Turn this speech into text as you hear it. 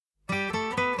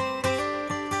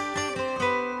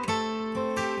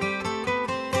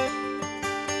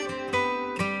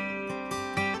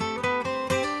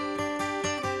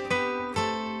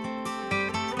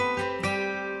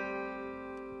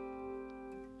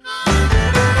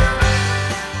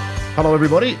Hello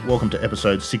everybody, welcome to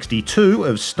episode 62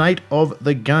 of State of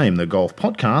the Game, the golf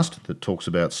podcast that talks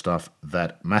about stuff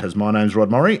that matters. My name's Rod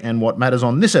Murray, and what matters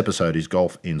on this episode is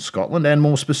golf in Scotland, and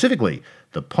more specifically,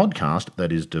 the podcast that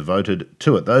is devoted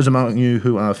to it. Those among you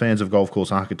who are fans of golf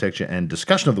course architecture and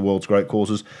discussion of the world's great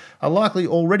courses are likely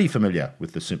already familiar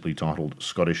with the simply titled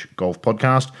Scottish Golf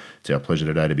Podcast. It's our pleasure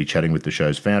today to be chatting with the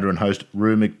show's founder and host,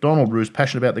 Roo McDonald. Roo's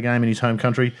passionate about the game in his home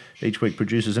country. Each week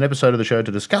produces an episode of the show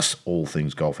to discuss all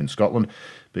things golf in Scotland,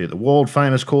 be it the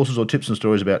world-famous courses or tips and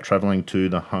stories about travelling to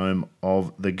the home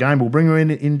of the game. We'll bring you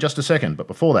in just a second, but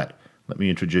before that, let me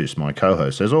introduce my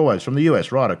co-host. As always, from the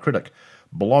US, writer, critic,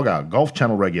 blogger, Golf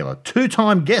Channel regular,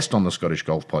 two-time guest on the Scottish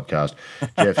Golf Podcast,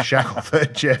 Geoff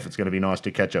Shackelford. Geoff, it's going to be nice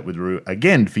to catch up with Roo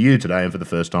again for you today and for the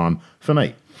first time for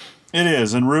me. It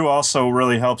is, and Roo also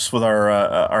really helps with our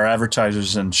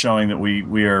advertisers and showing that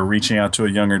we are reaching out to a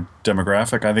younger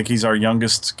demographic. I think he's our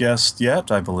youngest guest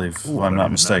yet, I believe, if I'm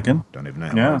not mistaken. Don't even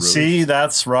know. Yeah, see,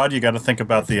 that's, Rod, you got to think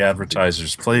about the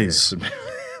advertisers, please. Yes.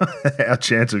 Our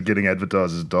chance of getting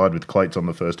advertisers died with Clates on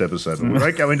the first episode, but we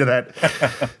won't go into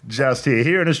that just here.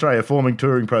 Here in Australia, forming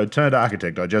touring pro turned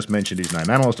architect, I just mentioned his name,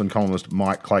 analyst and columnist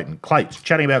Mike Clayton. Clates,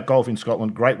 chatting about golf in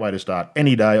Scotland, great way to start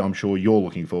any day. I'm sure you're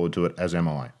looking forward to it, as am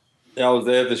I. Yeah, I was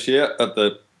there this year at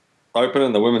the Open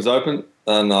and the Women's Open,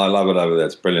 and I love it over there.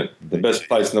 It's brilliant. The best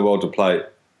place in the world to play,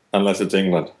 unless it's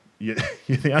England. You're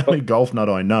the only golf nut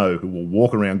I know who will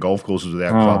walk around golf courses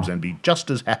without clubs and be just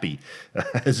as happy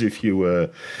as if you were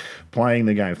playing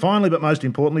the game. Finally, but most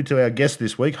importantly, to our guest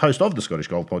this week, host of the Scottish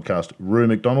Golf Podcast, Roo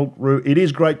McDonald. Roo, it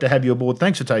is great to have you aboard.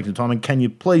 Thanks for taking the time, and can you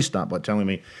please start by telling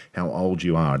me how old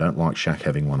you are? I don't like Shaq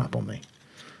having one up on me.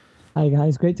 Hi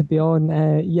guys, great to be on.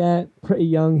 Yeah, pretty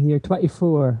young here,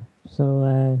 24,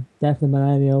 so definitely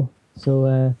millennial.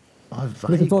 So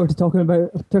looking forward to talking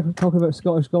about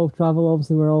Scottish golf travel.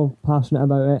 Obviously, we're all passionate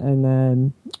about it,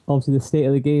 and obviously the state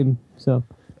of the game. So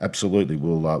absolutely,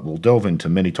 we'll delve into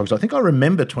many topics. I think I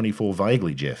remember 24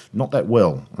 vaguely, Geoff, not that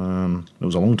well. It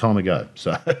was a long time ago,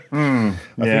 so I think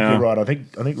you're right. I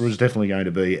think Roo's definitely going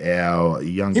to be our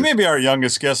youngest. He may be our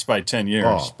youngest guest by 10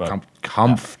 years, but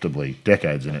comfortably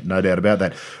decades in it, no doubt about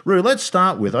that. Roo, let's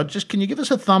start with can you give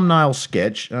us a thumbnail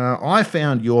sketch? I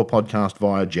found your podcast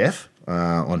via Geoff.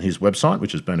 On his website,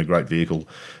 which has been a great vehicle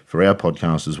for our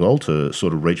podcast as well to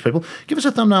sort of reach people. Give us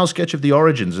a thumbnail sketch of the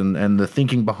origins and the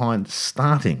thinking behind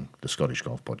starting the Scottish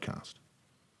Golf Podcast.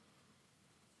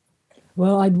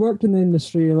 Well, I'd worked in the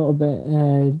industry a little bit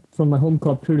from my home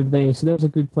club, Cruden Bay, so that was a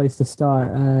good place to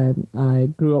start. I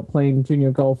grew up playing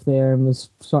junior golf there and was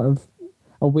sort of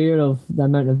aware of the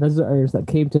amount of visitors that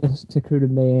came to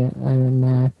Cruden Bay,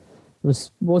 and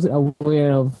wasn't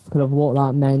aware of kind of what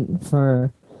that meant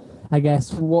for, I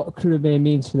guess, what Cruden Bay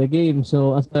means for the game.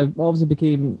 So as I obviously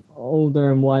became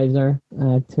older and wiser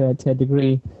to a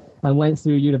degree, and went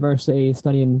through university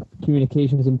studying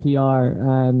communications and PR,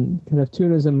 kind of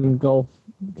tourism and golf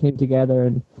came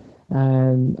together.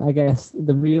 And I guess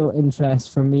the real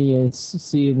interest for me is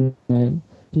seeing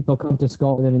people come to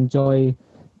Scotland and enjoy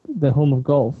the home of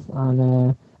golf.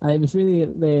 And it was really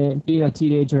being a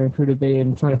teenager in Cruden Bay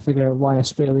and trying to figure out why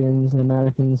Australians and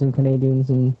Americans and Canadians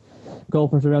and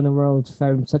golfers around the world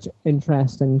found such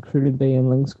interest in Cruden Bay and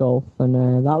links golf, and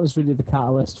that was really the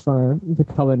catalyst for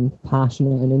becoming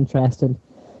passionate and interested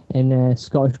in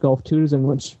Scottish golf tourism,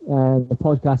 which the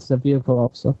podcast is a vehicle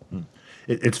of. So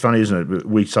it's funny, isn't it?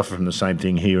 We suffer from the same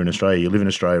thing here in Australia. You live in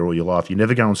Australia all your life. You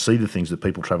never go and see the things that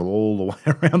people travel all the way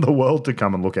around the world to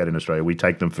come and look at in Australia. We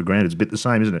take them for granted. It's a bit the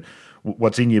same, isn't it?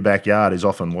 What's in your backyard is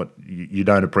often what you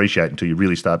don't appreciate until you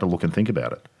really start to look and think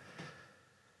about it.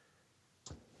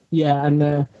 Yeah,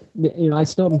 and I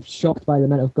still am shocked by the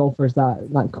amount of golfers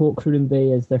that quote Cruden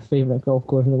Bay as their favourite golf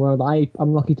course in the world.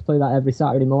 I'm lucky to play that every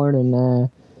Saturday morning,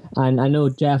 and I know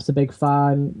Jeff's a big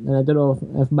fan, and I don't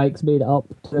know if Mike's made it up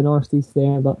to the northeast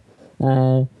there, but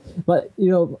an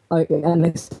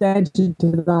extension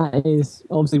to that is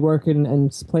obviously working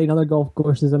and playing other golf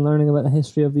courses and learning about the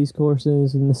history of these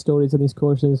courses and the stories of these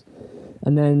courses,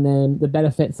 and then the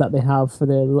benefits that they have for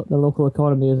the local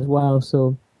economy as well.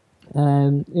 So.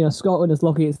 Scotland is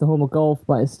lucky it's the home of golf,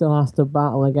 but it still has to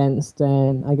battle against,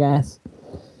 I guess,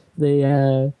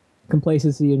 the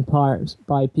complacency in part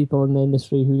by people in the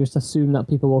industry who just assume that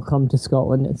people will come to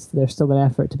Scotland. There's still an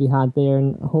effort to be had there,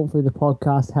 and hopefully the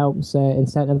podcast helps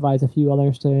incentivise a few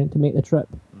others to make the trip.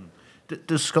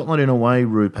 Does Scotland, in a way,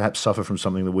 Roo, perhaps suffer from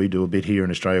something that we do a bit here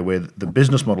in Australia, where the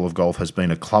business model of golf has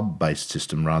been a club-based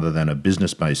system rather than a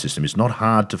business-based system? It's not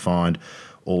hard to find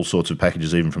all sorts of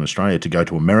packages, even from Australia, to go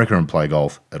to America and play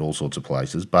golf at all sorts of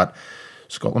places. But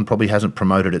Scotland probably hasn't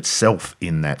promoted itself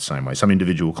in that same way. Some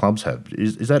individual clubs have.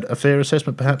 Is that a fair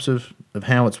assessment, perhaps, of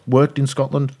how it's worked in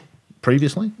Scotland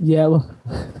previously? Yeah, well,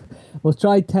 we'll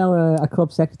try tell a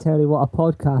club secretary what a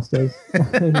podcast is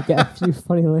and get a few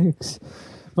funny links.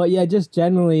 But yeah, just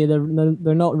generally, they're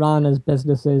not run as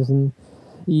businesses, and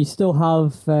you still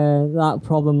have that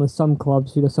problem with some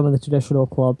clubs, some of the traditional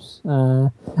clubs.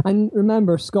 And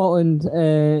remember, Scotland,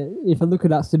 if I look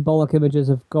at that symbolic images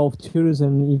of golf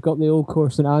tourism, you've got the Old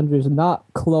Course St Andrews, and that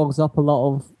clogs up a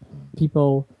lot of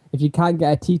people. If you can't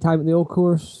get a tee time at the Old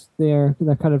Course, they're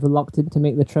kind of reluctant to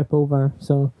make the trip over.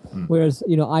 So, whereas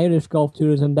Irish golf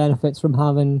tourism benefits from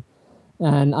having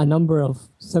a number of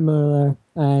similar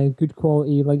good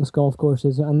quality links golf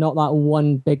courses, and not that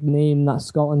one big name that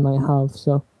Scotland might have.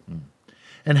 So,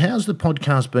 and how's the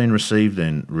podcast been received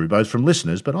then, Roo, both from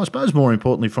listeners, but I suppose more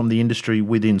importantly from the industry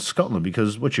within Scotland?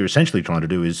 Because what you're essentially trying to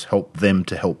do is help them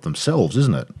to help themselves,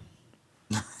 isn't it?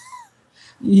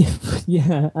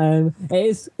 Yeah.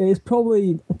 It is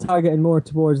probably targeted more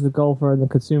towards the golfer and the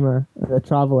consumer, the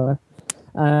traveller.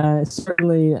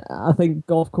 Certainly, I think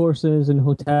golf courses and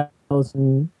hotels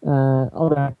and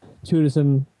other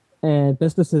tourism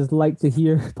businesses like to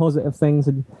hear positive things,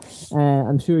 and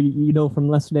I'm sure you know from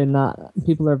listening that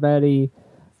people are very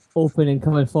open and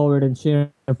coming forward and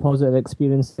sharing their positive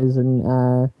experiences,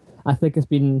 and I think it's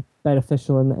been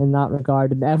beneficial in that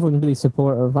regard, and everyone's really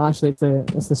supportive. Actually,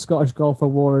 it's the Scottish Golf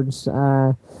Awards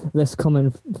this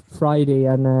coming Friday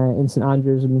and in St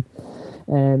Andrews, and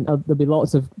there'll be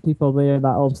lots of people there that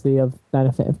obviously have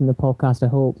benefited from the podcast, I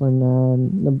hope,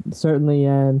 and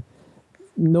certainly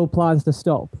no plans to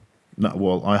stop. No,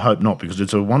 well, I hope not, because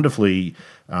it's a wonderfully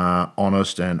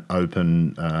honest and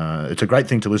open. It's a great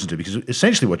thing to listen to, because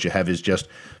essentially what you have is just,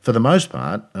 for the most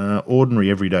part, ordinary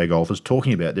everyday golfers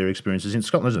talking about their experiences in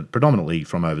Scotland, isn't it? Predominantly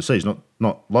from overseas,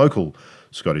 not local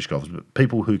Scottish golfers, but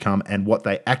people who come and what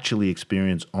they actually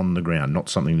experience on the ground, not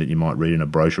something that you might read in a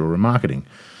brochure or a marketing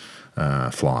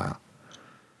flyer.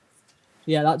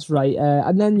 Yeah, that's right.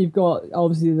 And then you've got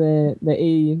obviously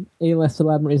the A-list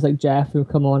celebrities like Jeff, who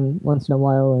come on once in a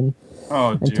while and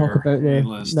talk about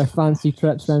their fancy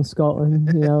trips around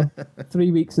Scotland.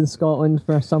 3 weeks in Scotland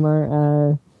for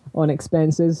summer on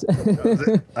expenses.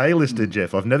 A-lister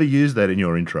Jeff, I've never used that in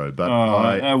your intro, but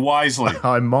wisely.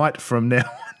 I might from now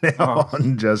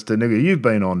on, just to nigger. You've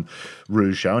been on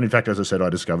Roo's show, and in fact, as I said, I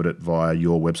discovered it via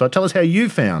your website. Tell us how you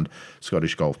found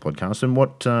Scottish Golf Podcast and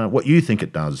what you think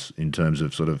it does in terms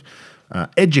of sort of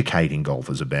educating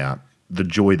golfers about the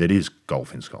joy that is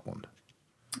golf in Scotland.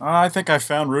 I think I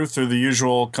found Roo through the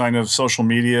usual kind of social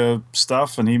media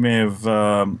stuff, and he may have.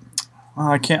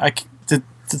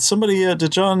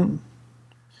 Did John?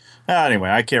 Anyway,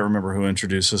 I can't remember who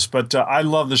introduced us, but I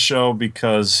love the show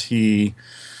because he.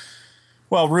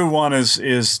 Well, Roo one is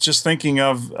just thinking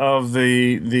of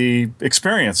the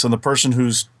experience and the person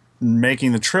who's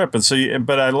making the trip, and so.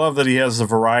 But I love that he has the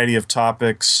variety of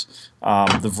topics,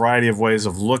 the variety of ways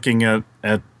of looking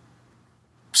at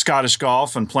Scottish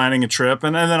golf and planning a trip,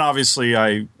 and then obviously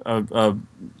I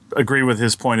agree with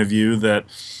his point of view that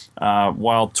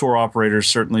while tour operators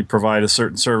certainly provide a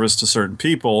certain service to certain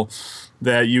people,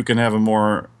 that you can have a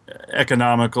more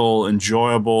economical,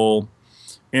 enjoyable,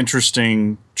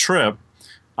 interesting trip.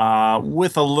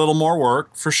 With a little more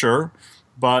work for sure,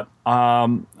 but he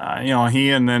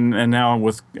and now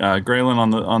with Graylin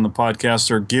on the podcast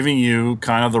are giving you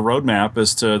kind of the roadmap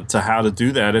as to how to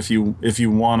do that if you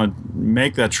want to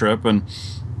make that trip. And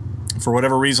for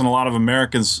whatever reason, a lot of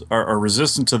Americans are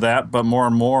resistant to that, but more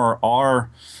and more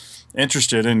are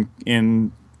interested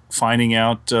in finding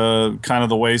out kind of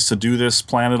the ways to do this,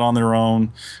 plan it on their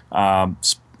own.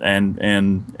 And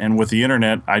with the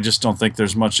internet, I just don't think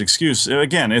there's much excuse.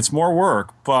 Again, it's more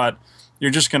work, but you're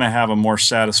just going to have a more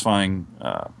satisfying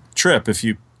trip if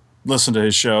you listen to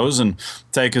his shows and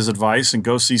take his advice and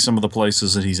go see some of the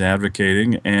places that he's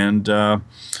advocating, and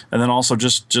then also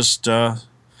just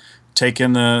take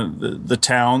in the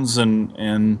towns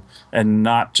and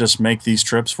not just make these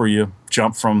trips where you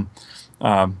jump from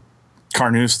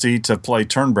Carnoustie to play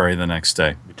Turnberry the next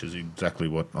day. Which is exactly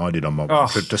what I did on my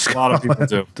trip to A lot Scotland. of people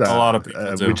do. A lot of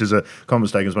people do. Which is a common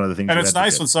mistake. It's one of the things. And it's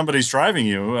nice when somebody's driving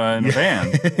you in a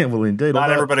van. Well, indeed.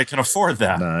 Not everybody can afford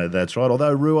that. No, that's right.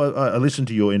 Although, Roo, I listened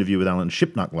to your interview with Alan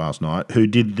Shipnuck last night, who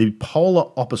did the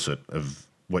polar opposite of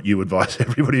what you advise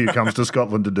everybody who comes to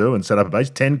Scotland to do and set up a base.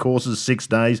 10 courses, 6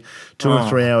 days, 2 or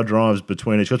 3 hour drives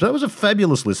between each course. That was a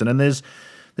fabulous listen, and there's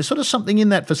sort of something in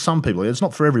that for some people. It's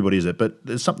not for everybody, is it? But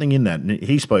there's something in that. And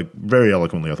he spoke very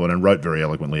eloquently, I thought, and wrote very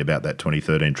eloquently about that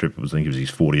 2013 trip. I think it was his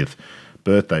 40th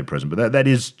birthday present. But that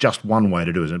is just one way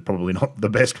to do it, and probably not the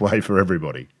best way for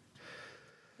everybody.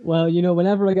 Well,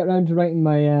 whenever I get around to writing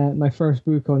my first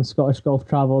book on Scottish golf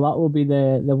travel, that will be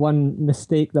the one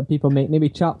mistake that people make. Maybe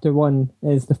chapter one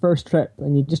is the first trip,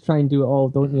 and you just try and do it all,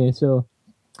 don't you? So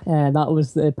that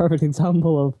was the perfect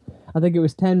example of, I think it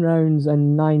was 10 rounds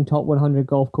and 9 top 100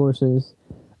 golf courses.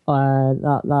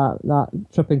 That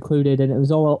trip included, and it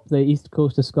was all up the east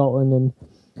coast of Scotland. And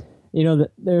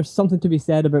there's something to be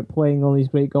said about playing all these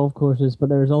great golf courses, but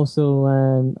there's also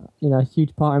a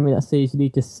huge part of me that says you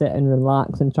need to sit and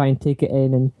relax and try and take it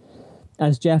in. And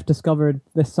as Jeff discovered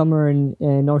this summer in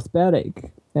North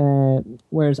Berwick,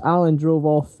 whereas Alan drove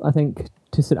off, I think,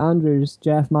 to St Andrews,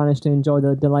 Jeff managed to enjoy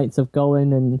the delights of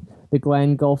Gullin and the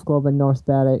Glen Golf Club in North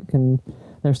Berwick. And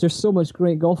there's just so much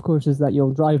great golf courses that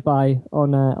you'll drive by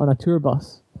on a tour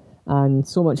bus. And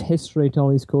so much history to all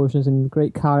these courses and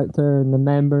great character, and the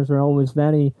members are always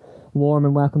very warm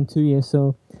and welcome to you.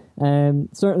 So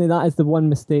certainly that is the one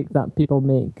mistake that people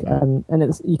make, and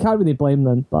you can't really blame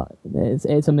them, but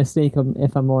it's a mistake,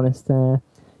 if I'm honest,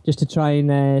 just to try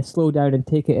and slow down and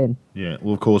take it in. Yeah,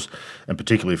 well, of course, and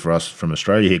particularly for us from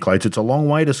Australia here, Clates, it's a long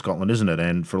way to Scotland, isn't it?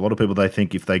 And for a lot of people, they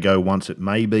think if they go once, it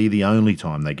may be the only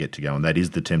time they get to go, and that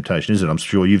is the temptation, isn't it? I'm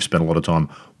sure you've spent a lot of time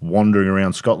wandering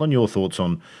around Scotland. Your thoughts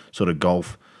on sort of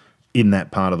golf in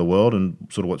that part of the world, and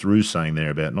sort of what Rue's saying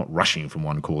there about not rushing from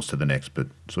one course to the next, but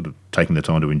sort of taking the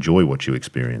time to enjoy what you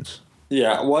experience.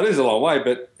 Yeah, well, it is a long way,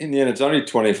 but in the end, it's only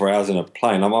 24 hours in a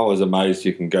plane. I'm always amazed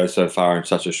you can go so far in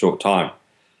such a short time.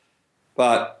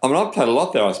 But, I mean, I've played a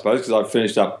lot there, I suppose, because I've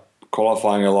finished up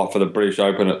qualifying a lot for the British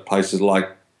Open at places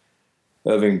like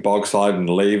Irving Bogside and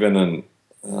Leven,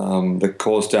 and the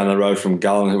course down the road from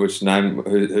Gullin, whose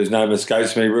name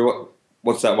escapes me.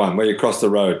 What's that one, where you cross the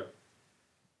road?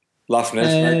 Lough Ness,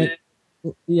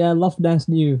 maybe? Yeah, Lough Ness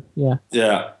New, yeah.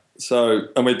 Yeah, so,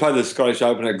 and we played the Scottish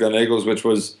Open at Glen Eagles, which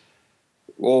was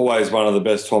always one of the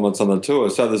best tournaments on the tour.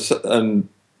 So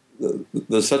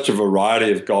there's such a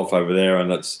variety of golf over there,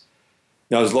 and it's,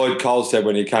 as Lloyd Cole said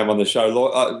when he came on the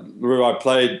show, I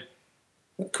played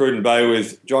Cruden Bay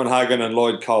with John Hagen and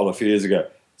Lloyd Cole a few years ago,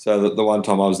 so the one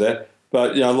time I was there.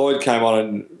 But, Lloyd came on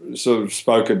and sort of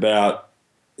spoke about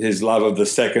his love of the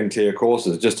second-tier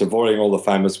courses, just avoiding all the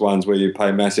famous ones where you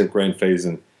pay massive green fees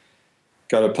and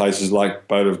go to places like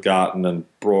Boat of Garten and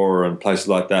Broer and places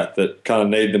like that kind of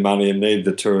need the money and need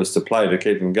the tourists to play to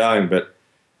keep them going, but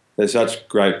they're such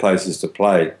great places to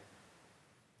play.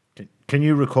 Can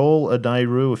you recall a day,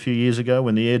 Rue, a few years ago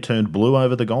when the air turned blue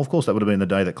over the golf course? That would have been the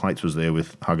day that Clates was there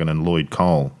with Hagen and Lloyd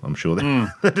Cole. I'm sure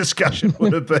the discussion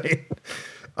would have been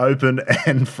open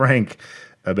and frank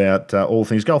about all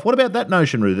things golf. What about that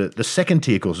notion, Rue, the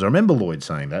second-tier courses? I remember Lloyd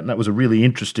saying that, and that was a really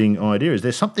interesting idea. Is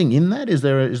there something in that? Is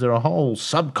there a whole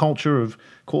subculture of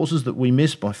courses that we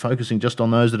miss by focusing just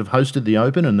on those that have hosted the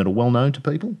Open and that are well-known to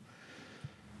people?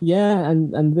 Yeah,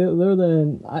 and they're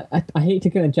I hate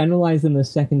to kind of generalize them as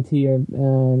second tier.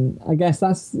 I guess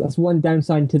that's one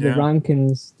downside to the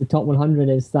rankings. The top 100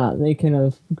 is that they kind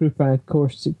of group a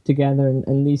course together,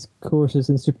 and these courses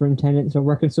and superintendents are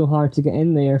working so hard to get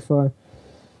in there for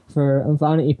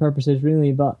vanity purposes,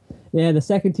 really. But yeah, the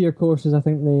second tier courses, I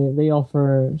think they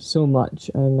offer so much,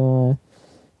 and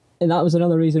that was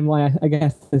another reason why I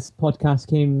guess this podcast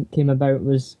came about,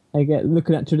 was I get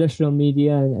looking at traditional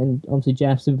media, and obviously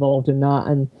Jeff's involved in that,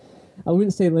 and I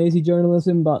wouldn't say lazy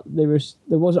journalism, but there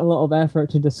wasn't a lot of effort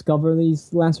to discover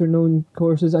these lesser known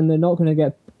courses, and they're not going to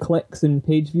get clicks and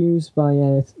page views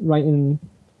by writing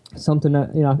something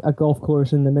a golf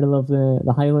course in the middle of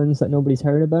the Highlands that nobody's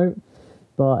heard about.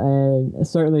 But I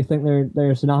certainly think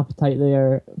there's an appetite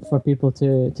there for people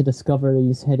to discover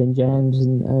these hidden gems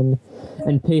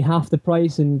and pay half the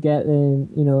price and get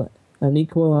an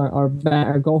equal or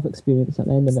better golf experience at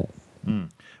the end of it.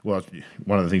 Well,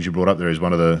 one of the things you brought up there is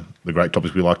one of the great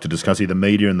topics we like to discuss here, the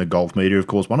media and the golf media, of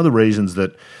course. One of the reasons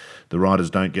that the writers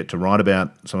don't get to write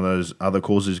about some of those other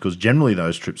courses is because generally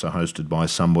those trips are hosted by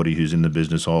somebody who's in the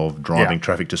business of driving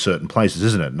traffic to certain places,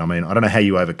 isn't it? And I mean, I don't know how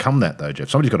you overcome that, though, Jeff.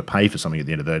 Somebody's got to pay for something at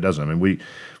the end of the day, doesn't it? I mean, we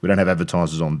don't have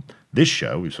advertisers on this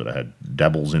show. We've sort of had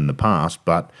dabbles in the past,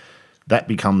 but that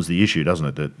becomes the issue, doesn't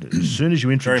it? That as soon as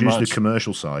you introduce the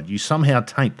commercial side, you somehow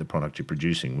taint the product you're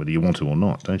producing, whether you want to or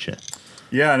not, don't you?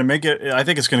 Yeah, and I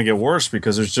think it's going to get worse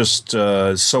because there's just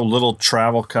so little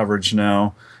travel coverage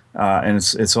now,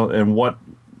 and what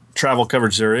travel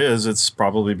coverage there is, it's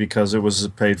probably because it was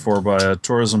paid for by a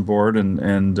tourism board,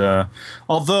 and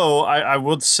although I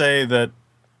would say that,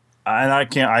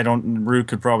 and Rue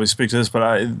could probably speak to this,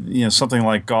 but something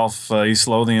like Golf East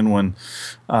Lothian, when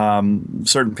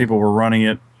certain people were running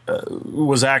it,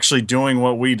 was actually doing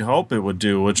what we'd hope it would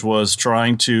do, which was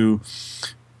trying to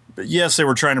yes, they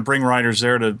were trying to bring riders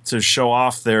there to show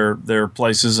off their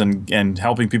places and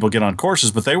helping people get on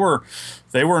courses, but they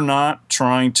were not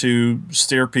trying to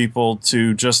steer people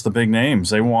to just the big names.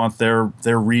 They want their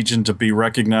region to be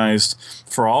recognized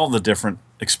for all the different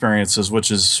experiences, which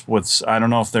is I don't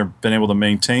know if they've been able to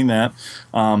maintain that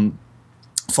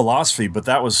philosophy, but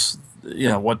that was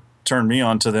what turned me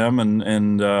on to them,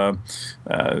 and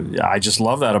I just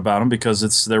love that about them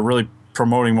because they're really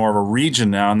promoting more of a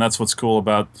region now, and that's what's cool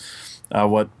about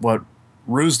what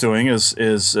Rue's doing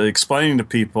is explaining to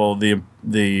people the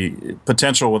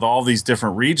potential with all these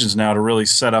different regions now to really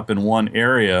set up in one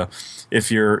area if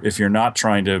you're not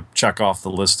trying to check off the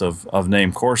list of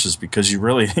named courses, because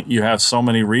you have so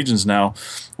many regions now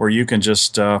where you can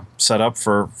just set up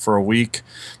for a week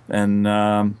and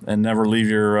never leave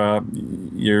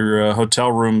your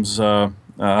hotel room's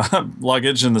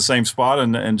luggage in the same spot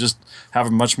and just have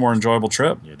a much more enjoyable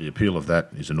trip. Yeah, the appeal of that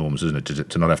is enormous, isn't it?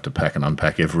 To not have to pack and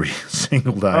unpack every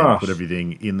single day and put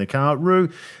everything in the car. Rue,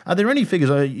 are there any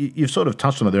figures? You've sort of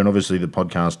touched on it there, and obviously the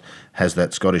podcast has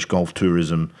that Scottish golf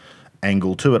tourism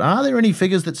angle to it. Are there any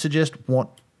figures that suggest what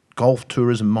golf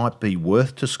tourism might be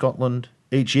worth to Scotland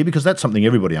each year? Because that's something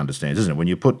everybody understands, isn't it? When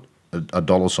you put a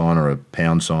dollar sign or a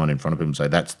pound sign in front of people and say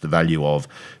that's the value of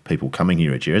people coming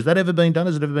here each year. Has that ever been done?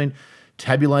 Has it ever been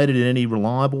tabulated in any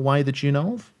reliable way that you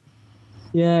know of?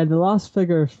 Yeah, the last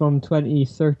figure from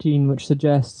 2013, which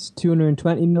suggests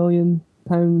 £220 million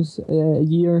a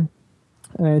year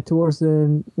towards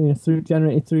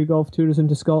generated through golf tourism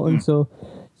to Scotland. So,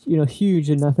 huge,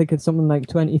 and I think it's something like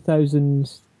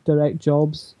 20,000 direct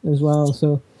jobs as well.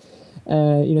 So,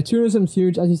 tourism's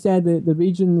huge. As you said, the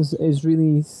regions is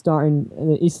really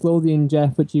starting. East Lothian,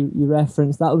 Jeff, which you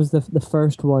referenced, that was the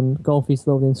first one, Golf East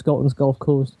Lothian, Scotland's Gulf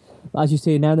Coast. But as you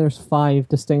say, now there's 5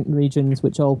 distinct regions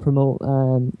which all promote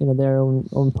their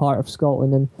own part of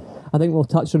Scotland, and I think we'll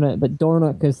touch on it. But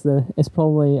Dornoch is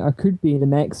probably, or could be, the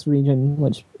next region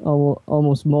which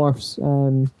almost morphs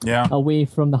away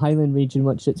from the Highland region,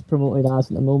 which it's promoted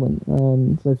as at the moment,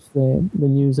 with the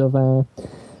news of a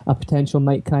potential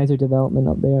Mike Kaiser development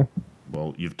up there.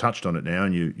 Well, you've touched on it now,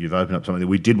 and you've opened up something that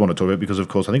we did want to talk about because, of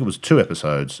course, I think it was 2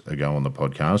 episodes ago on the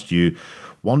podcast, you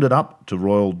wandered up to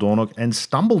Royal Dornoch and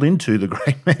stumbled into the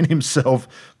great man himself,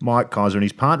 Mike Kaiser, and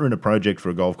his partner in a project for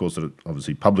a golf course that is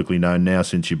obviously publicly known now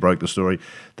since you broke the story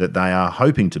that they are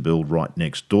hoping to build right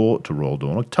next door to Royal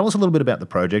Dornoch. Tell us a little bit about the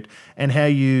project and how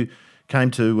you came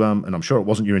to, and I'm sure it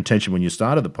wasn't your intention when you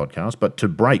started the podcast, but to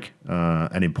break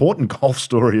an important golf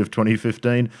story of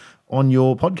 2015 on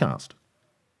your podcast.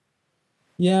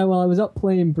 Yeah, well, I was up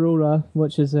playing Brora,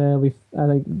 which is I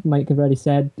think Mike have already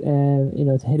said,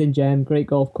 it's a hidden gem, great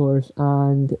golf course.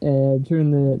 And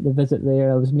during the visit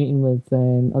there, I was meeting with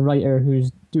a writer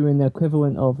who's doing the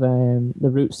equivalent of the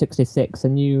Route 66, a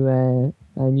new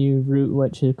route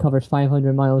which covers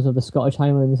 500 miles of the Scottish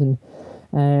Highlands. And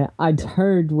I'd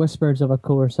heard whispers of a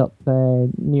course up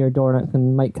near Dornoch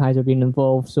and Mike Kaiser being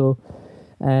involved, so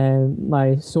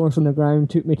my source on the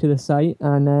ground took me to the site,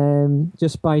 and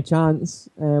just by chance,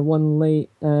 one late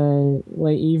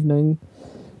evening,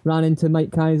 ran into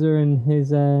Mike Kaiser and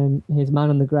his man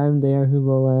on the ground there, who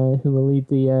will lead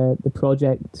the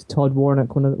project, Todd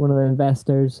Warnock, one of the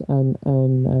investors and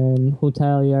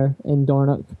hotelier in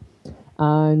Dornoch.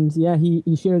 And yeah,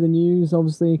 he shared the news,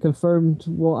 obviously confirmed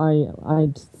what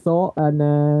I'd thought,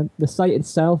 and the site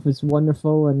itself is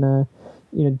wonderful, and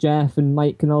Jeff and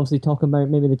Mike can obviously talk about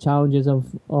maybe the challenges of,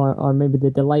 or maybe the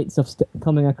delights of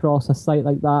coming across a site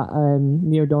like that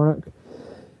near Dornoch.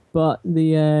 But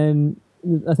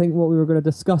I think what we were going to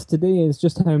discuss today is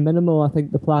just how minimal I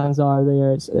think the plans are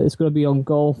there. It's going to be on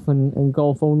golf and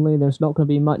golf only. There's not going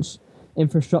to be much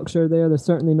infrastructure there. There's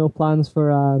certainly no plans for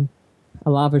a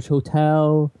lavish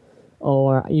hotel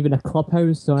or even a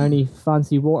clubhouse or any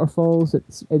fancy waterfalls.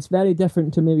 It's very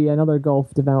different to maybe another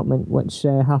golf development which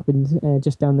happened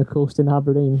just down the coast in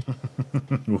Aberdeen.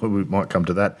 Well, we might come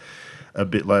to that a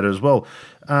bit later as well.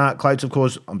 Clates, of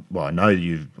course, I know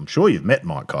I'm sure you've met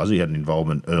Mike Kaiser. He had an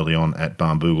involvement early on at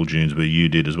Barnbougle Dunes where you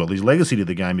did as well. His legacy to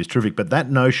the game is terrific, but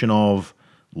that notion of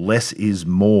less is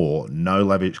more, no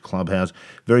lavish clubhouse,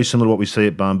 very similar to what we see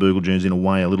at Barnbougle Dunes, in a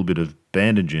way, a little bit of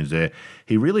Bandon Dunes there.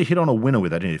 He really hit on a winner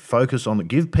with that, didn't he? Focus on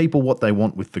give people what they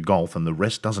want with the golf, and the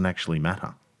rest doesn't actually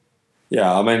matter.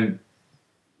 Yeah, I mean,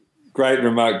 great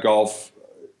remote golf.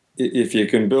 If you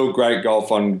can build great golf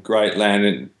on great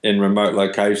land in remote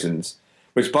locations,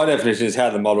 which by definition is how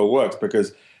the model works,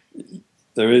 because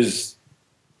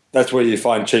that's where you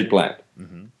find cheap land.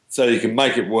 Mm-hmm. So you can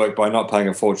make it work by not paying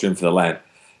a fortune for the land.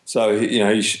 So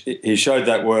he showed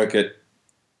that work at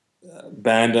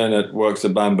Bandon, it works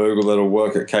at Barnbougle, it'll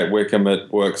work at Cape Wickham,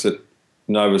 it works at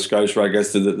Nova Scotia, I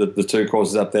guess, the two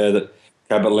courses up there that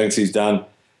Cabot Linksey's done.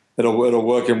 It'll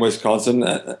work in Wisconsin,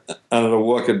 and it'll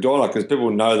work at Dornoch, because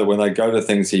people know that when they go to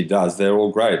things he does, they're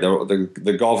all great.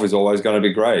 The golf is always going to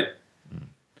be great.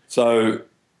 So,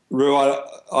 Rue,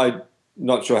 I'm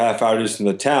not sure how far it is from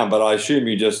the town, but I assume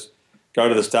you just go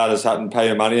to the starter's hut and pay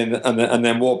your money and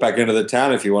then walk back into the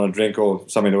town if you want a drink or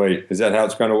something to eat. Is that how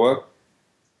it's going to work?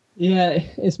 Yeah,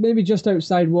 it's maybe just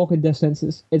outside walking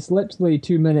distance. It's literally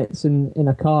 2 minutes in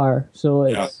a car, so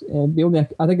it's the only.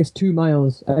 I think it's 2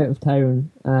 miles out of town.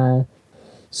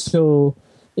 So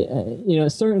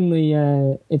certainly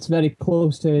it's very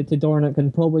close to Dornoch,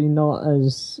 and probably not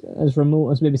as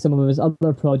remote as maybe some of his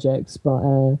other projects.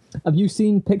 But have you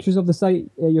seen pictures of the site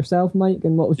yourself, Mike?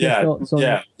 And what was your thoughts on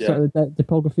sort of the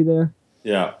topography there?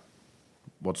 Yeah.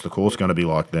 What's the course going to be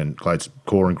like then? Clates,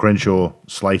 Core and Crenshaw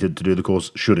slated to do the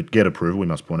course. Should it get approval? We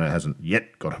must point out it hasn't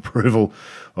yet got approval,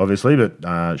 obviously,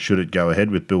 but should it go ahead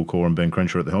with Bill Core and Ben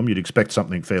Crenshaw at the helm, you'd expect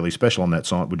something fairly special on that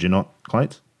site, would you not,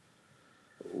 Clates?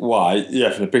 Why? Yeah,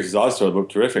 from the pictures I saw, it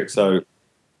looked terrific. So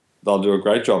they'll do a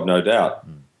great job, no doubt.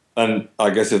 And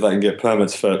I guess if they can get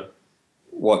permits for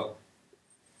what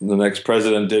the next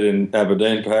president did in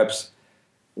Aberdeen, perhaps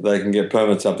they can get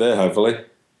permits up there, hopefully.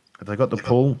 Have they got the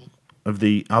pull of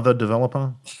the other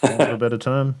developer, for want of a better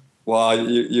term? Well,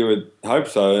 you would hope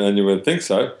so, and you would think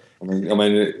so. I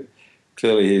mean,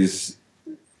 clearly he's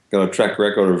got a track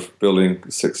record of building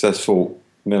successful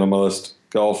minimalist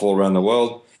golf all around the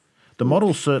world. The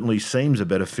model certainly seems a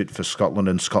better fit for Scotland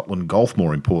and Scotland golf,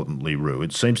 more importantly, Rue.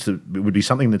 It would be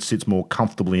something that sits more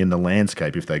comfortably in the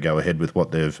landscape if they go ahead with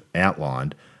what they've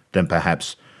outlined than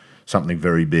perhaps something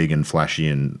very big and flashy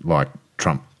and like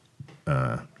Trump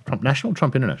National?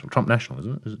 Trump International? Trump National,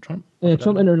 isn't it? Is it Trump? Yeah,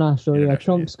 Trump International,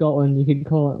 Trump Scotland, you could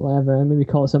call it whatever, and maybe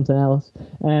call it something else.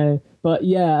 But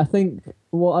yeah, I think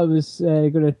what I was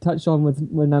going to touch on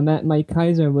when I met Mike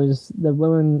Kaiser was the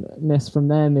willingness from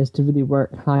them is to really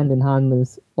work hand in hand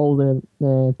with all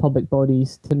the public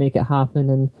bodies to make it happen.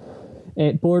 And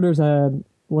it borders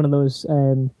one of those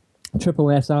triple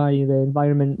SI, the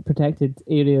environment protected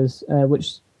areas,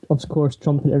 which of course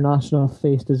Trump International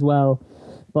faced as well.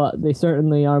 But they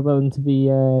certainly are willing to be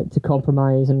to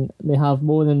compromise, and they have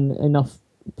more than enough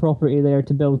property there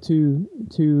to build two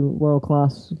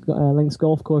world-class links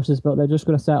golf courses, but they're just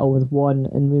going to settle with one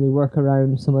and really work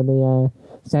around some of the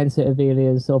sensitive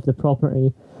areas of the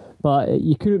property. But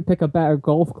you couldn't pick a better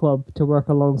golf club to work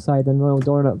alongside than Royal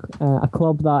Dornoch, a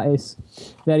club that is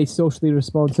very socially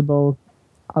responsible,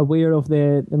 aware of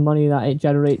the money that it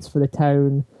generates for the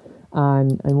town,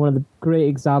 and one of the great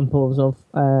examples of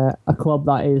a club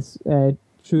that is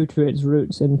true to its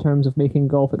roots in terms of making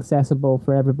golf accessible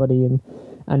for everybody,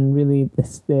 and really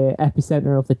the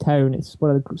epicenter of the town. It's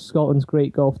one of Scotland's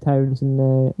great golf towns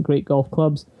and great golf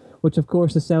clubs, which of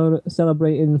course is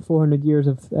celebrating 400 years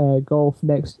of golf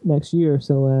next year.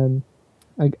 So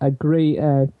a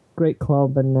great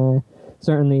club, and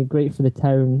certainly great for the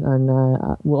town, and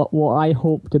what I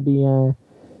hope to be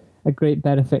a great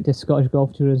benefit to Scottish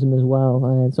golf tourism as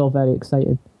well. It's all very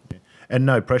exciting. And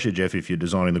no pressure, Jeff, if you're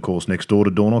designing the course next door to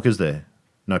Dornoch, is there?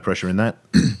 No pressure in that?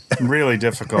 Really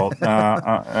difficult.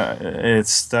 That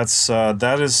is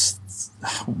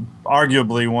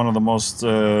arguably one of the most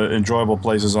enjoyable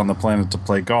places on the planet to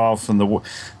play golf, and the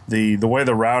way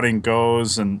the routing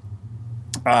goes, and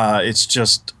it's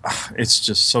just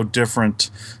so different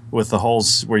with the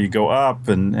holes where you go up,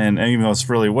 and even though it's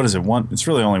really, it's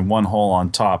really only one hole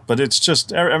on top, but it's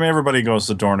just, I mean, everybody goes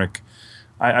to Dornoch.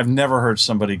 I've never heard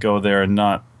somebody go there and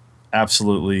not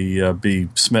absolutely be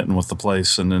smitten with the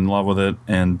place and in love with it.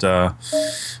 And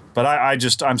but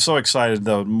I'm so excited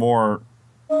though. More,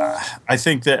 I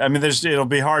think that, I mean, it'll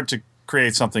be hard to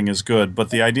create something as good,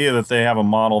 but the idea that they have a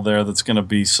model there that's going to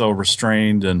be so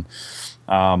restrained and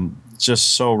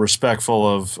just so respectful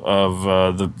of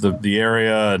the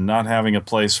area, and not having a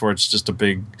place where it's just a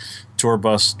big tour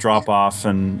bus drop off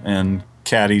and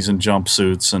caddies and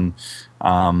jumpsuits and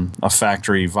a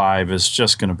factory vibe is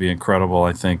just going to be incredible.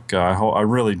 I think I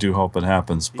really do hope it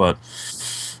happens. But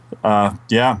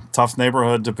tough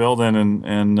neighborhood to build in,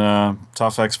 and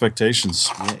tough expectations.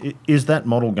 Yeah. Is that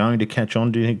model going to catch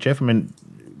on, do you think, Jeff? I mean,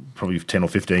 probably 10 or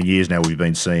 15 years now we've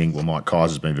been seeing, well, Mike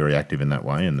Kaiser's been very active in that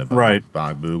way, and the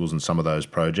Barg-Boogles and some of those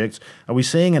projects. Are we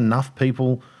seeing enough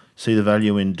people see the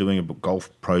value in doing a golf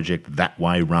project that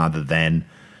way rather than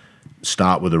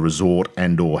start with a resort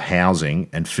and or housing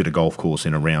and fit a golf course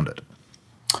in around it?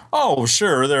 Oh,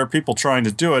 sure. There are people trying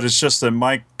to do it. It's just that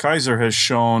Mike Kaiser has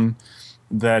shown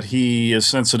that he is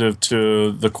sensitive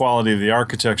to the quality of the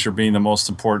architecture being the most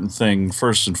important thing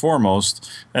first and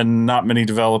foremost, and not many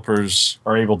developers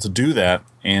are able to do that.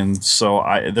 And so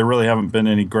there really haven't been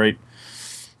any great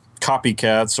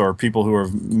copycats or people who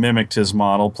have mimicked his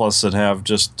model, plus that have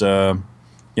just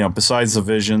besides the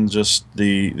vision, just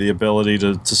the ability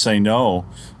to say no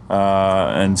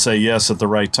and say yes at the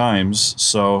right times.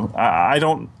 So I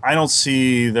don't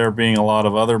see there being a lot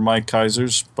of other Mike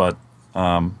Kaisers, but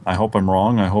I hope I'm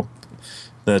wrong. I hope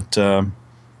that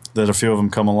a few of them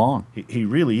come along. He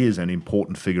really is an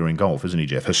important figure in golf, isn't he,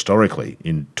 Jeff? Historically,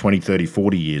 in 20, 30,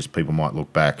 40 years, people might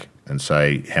look back and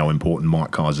say how important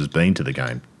Mike Kaiser's been to the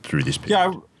game through this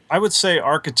period. Yeah, I would say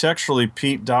architecturally,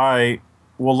 Pete Dye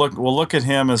will look at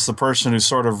him as the person who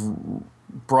sort of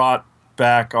brought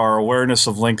back our awareness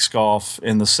of links golf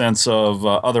in the sense of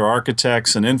other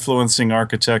architects and influencing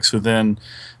architects who then,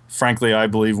 frankly, I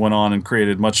believe went on and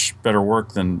created much better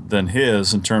work than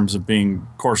his in terms of being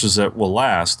courses that will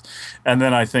last. And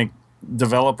then I think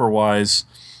developer-wise,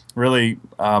 really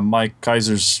Mike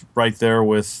Kaiser's right there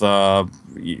with Samuel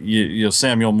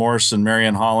Morse and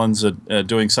Marianne Hollins at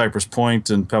doing Cypress Point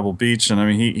and Pebble Beach. And I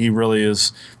mean, he really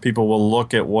is, people will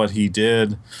look at what he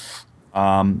did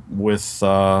with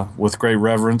great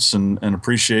reverence and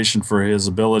appreciation for his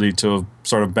ability to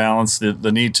sort of balance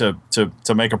the need to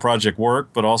make a project work,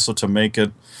 but also to make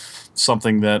it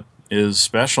something that is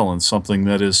special and something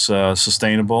that is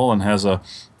sustainable and has a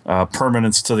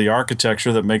permanence to the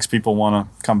architecture that makes people want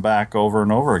to come back over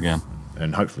and over again.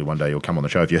 And hopefully one day you'll come on the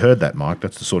show. If you heard that, Mike,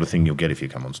 that's the sort of thing you'll get if you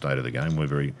come on State of the Game.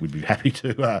 We'd be happy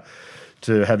to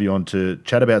have you on to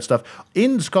chat about stuff.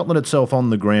 In Scotland itself, on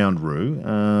the ground, Roo,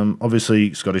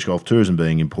 obviously Scottish golf tourism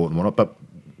being important and whatnot, but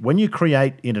when you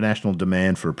create international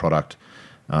demand for a product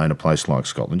in a place like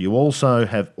Scotland, you also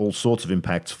have all sorts of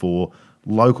impacts for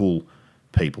local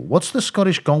people. What's the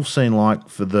Scottish golf scene like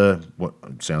for what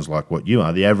sounds like what you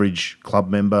are, the average club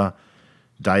member,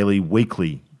 daily,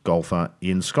 weekly golfer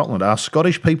in Scotland? Are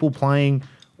Scottish people playing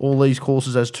all these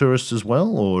courses as tourists as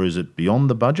well, or is it beyond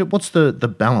the budget? What's the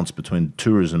balance between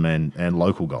tourism and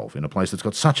local golf in a place that's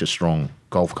got such a strong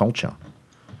golf culture?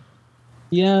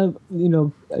 Yeah,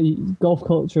 golf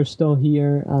culture is still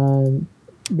here.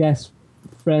 I guess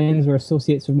friends or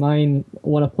associates of mine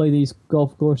want to play these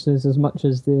golf courses as much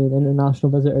as the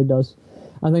international visitor does.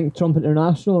 I think Trump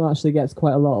International actually gets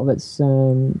quite a lot of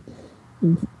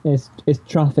its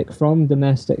traffic from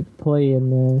domestic play,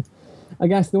 and I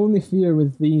guess the only fear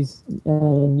with these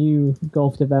new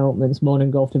golf developments,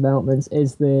 modern golf developments,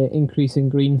 is the increase in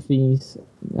green fees.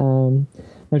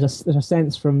 There's a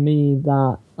sense from me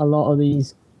that a lot of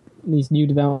these new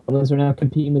developments are now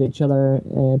competing with each other,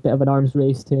 a bit of an arms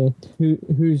race to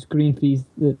whose green fees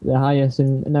the highest.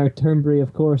 And now Turnberry,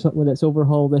 of course, with its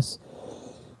overhaul this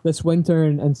winter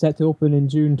and set to open in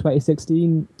June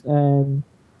 2016.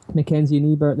 Mackenzie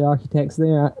and Ebert, the architects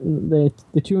there, the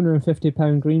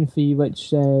 £250 green fee,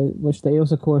 which the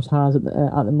Ailsa course has at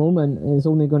the moment, is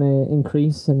only going to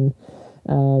increase, and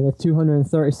the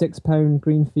 £236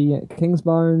 green fee at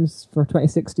Kingsbarns for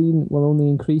 2016 will only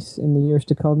increase in the years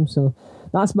to come. So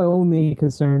that's my only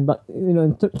concern. But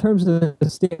in terms of the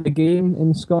state of the game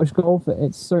in Scottish golf,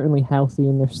 it's certainly healthy,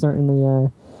 and there's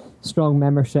certainly strong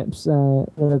memberships.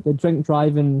 The drink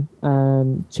driving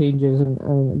changes,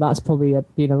 and that's probably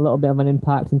been a little bit of an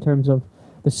impact in terms of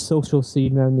the social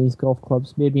scene around these golf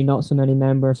clubs. Maybe not so many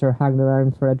members are hanging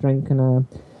around for a drink and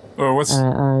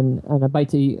a bite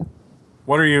to eat.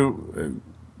 What are you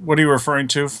referring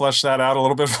to? Flesh that out a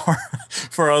little bit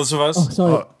for those of us. Oh,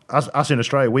 sorry. Us in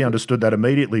Australia, we understood that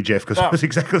immediately, Jeff, because it was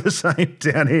exactly the same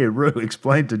down here. Roo,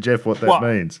 explain to Jeff what that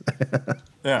means.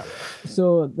 Yeah.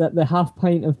 So the half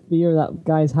pint of beer that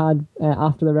guys had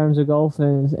after the rounds of golf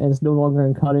is no longer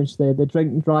encouraged. The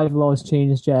drink and drive laws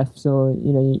changed, Jeff. So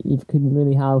you couldn't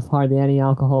really have hardly any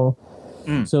alcohol.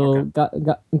 So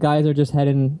guys are just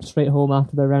heading straight home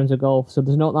after their rounds of golf. So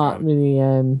there's not that really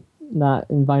that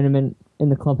environment in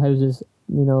the clubhouses.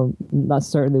 That's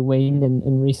certainly waned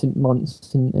in recent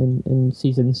months and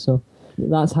seasons, so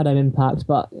that's had an impact.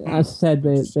 But as I said,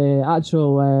 the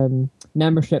actual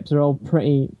memberships are all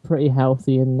pretty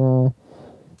healthy, and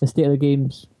the state of the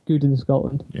game's good in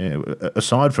Scotland. Yeah,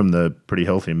 aside from the pretty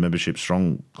healthy membership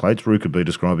strong, Clates, Roo could be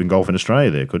describing golf in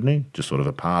Australia there, couldn't he? Just sort of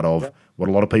a part of what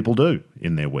a lot of people do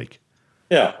in their week.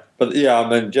 Yeah, but I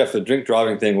mean, Jeff, the drink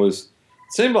driving thing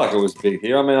seemed like it was big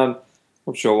here. I mean, I'm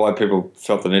not sure why people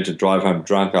felt the need to drive home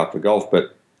drunk after golf,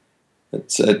 but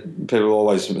people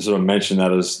always sort of mention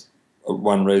that as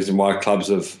one reason why clubs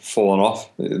have fallen off.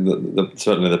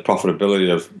 Certainly the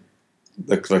profitability of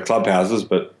the clubhouses.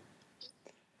 But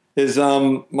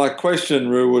my question,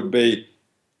 Roo, would be,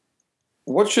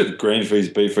 what should green fees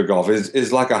be for golf?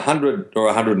 Is like 100 or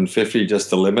 150 just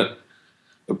the limit?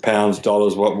 Pounds,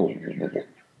 dollars,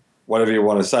 whatever you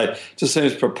want to say. It just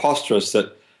seems preposterous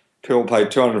that people pay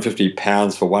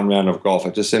 £250 for one round of golf.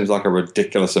 It just seems like a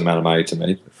ridiculous amount of money to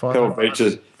me. Pebble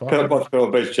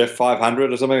Beach, Jeff,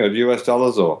 500 or something, or US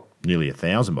dollars, or nearly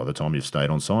 1,000 by the time you've stayed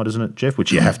on site, isn't it, Jeff?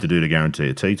 Which you have to do to guarantee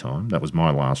a tee time. That was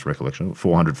my last recollection.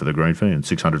 400 for the green fee and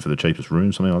 600 for the cheapest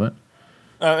room, something like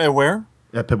that. At where?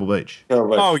 At Pebble Beach.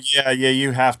 Oh yeah,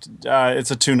 you have to.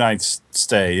 It's a 2-night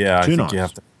stay. Yeah, I think you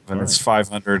have to. And it's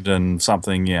 500 and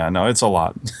something. Yeah, no, it's a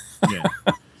lot. Yeah.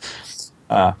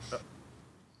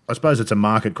 I suppose it's a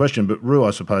market question, but Rue,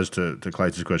 I suppose to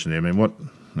Clayton's question there, I mean, what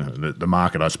the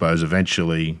market, I suppose,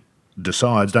 eventually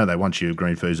decides, don't they? Once your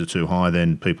green fees are too high,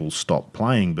 then people stop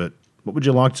playing. But what would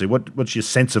you like to see? What's your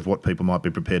sense of what people might be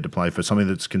prepared to play for something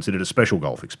that's considered a special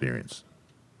golf experience?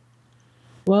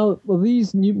 Well,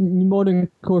 these new modern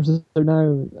courses are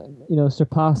now,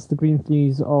 surpassed the green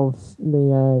fees of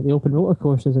the open rotor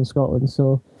courses in Scotland.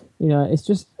 So, it's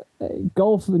just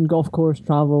golf and golf course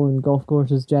travel and golf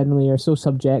courses generally are so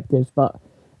subjective. But,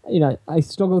 I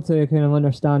struggle to kind of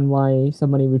understand why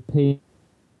somebody would pay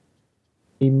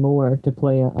more to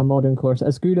play a modern course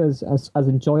as good as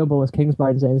enjoyable as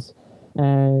Kingsbarns is.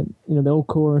 The Old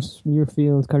Course,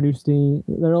 Muirfield, Carnoustie,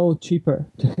 they're all cheaper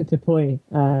to play.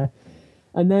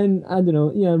 And then, I don't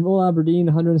know, Royal Aberdeen,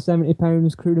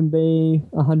 £170, Cruden Bay,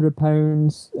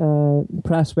 £100,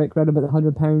 Prestwick, right about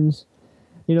 £100.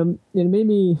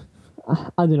 Maybe,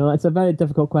 I don't know, it's a very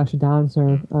difficult question to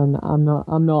answer, and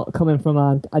I'm not coming from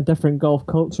a different golf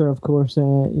culture, of course.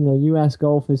 US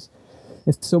golf is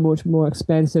so much more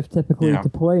expensive typically to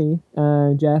play,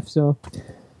 Jeff, so...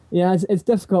 Yeah, it's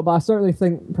difficult, but I certainly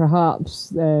think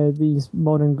perhaps these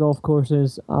modern golf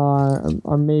courses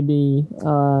are maybe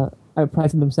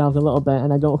outpricing themselves a little bit,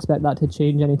 and I don't expect that to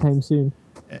change anytime soon.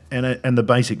 And the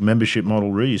basic membership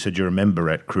model, Rue, you said you're a member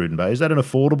at Cruden Bay. Is that an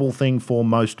affordable thing for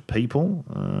most people?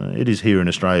 It is here in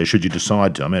Australia, should you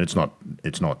decide to. I mean, it's not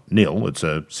nil. It's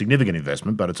a significant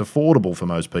investment, but it's affordable for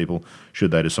most people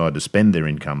should they decide to spend their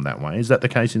income that way. Is that the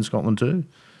case in Scotland too?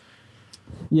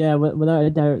 Yeah, without a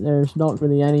doubt, there's not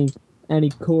really any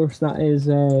course that is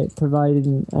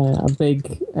providing a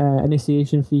big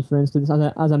initiation fee. For instance,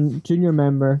 as a junior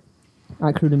member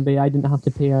at Cruden Bay, I didn't have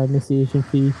to pay an initiation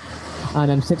fee,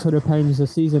 and £600 a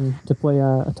season to play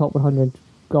a top 100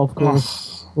 golf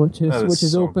course, which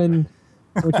is open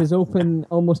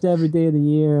almost every day of the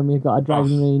year. And we've got a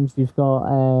driving range, we've got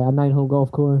a 9-hole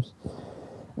golf course.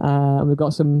 And we've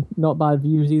got some not bad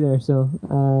views either, so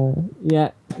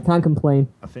can't complain.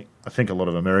 I think a lot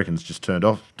of Americans just turned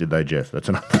off, did they, Jeff? That's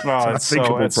an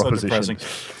unthinkable proposition. So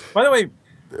by the way,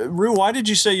 Rue, why did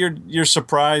you say you're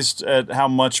surprised at how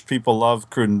much people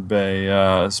love Cruden Bay,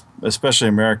 especially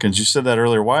Americans? You said that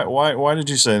earlier. Why did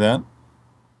you say that?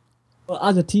 Well,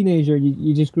 as a teenager,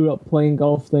 you just grew up playing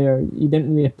golf there. You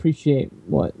didn't really appreciate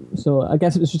so I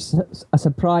guess it was just a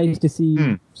surprise to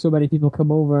see so many people come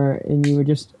over, and you were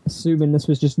just assuming this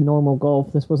was just normal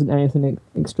golf. This wasn't anything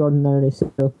extraordinary.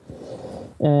 So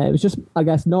it was just, I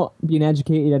guess, not being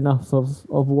educated enough of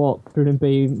what Cruden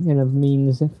Bay kind of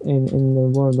means in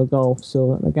the world of golf.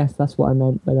 So I guess that's what I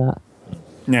meant by that.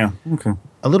 Yeah. Okay.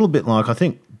 A little bit like, I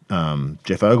think,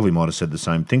 Jeff Ogilvy might have said the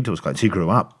same thing to us. He grew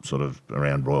up sort of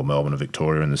around Royal Melbourne and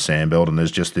Victoria and the Sandbelt, and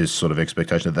there's just this sort of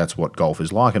expectation that that's what golf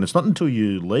is like. And it's not until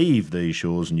you leave these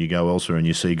shores and you go elsewhere and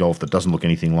you see golf that doesn't look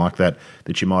anything like that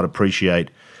you might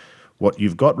appreciate what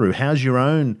you've got, Rue. How's your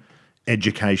own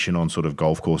education on sort of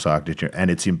golf course architecture and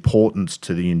its importance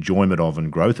to the enjoyment of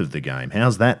and growth of the game?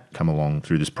 How's that come along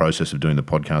through this process of doing the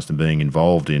podcast and being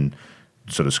involved in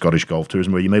sort of Scottish golf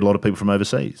tourism, where you meet a lot of people from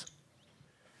overseas?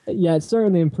 Yeah, it's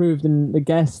certainly improved, and the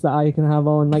guests that I can have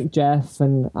on, like Jeff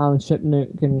and Alan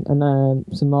Shipnook and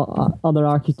some other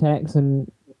architects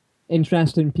and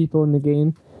interesting people in the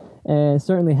game,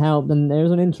 certainly helped. And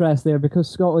there's an interest there because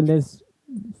Scotland is,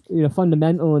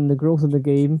 fundamental in the growth of the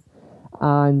game,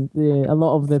 and a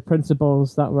lot of the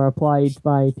principles that were applied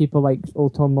by people like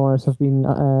old Tom Morris have been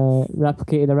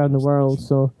replicated around the world.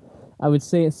 So I would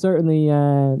say it's certainly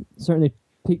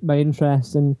piqued my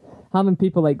interest, and having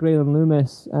people like Graylan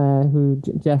Loomis, who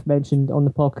Jeff mentioned on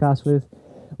the podcast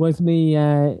with me,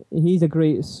 he's a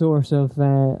great source of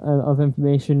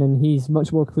information, and he's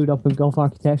much more clued up in golf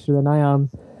architecture than I am.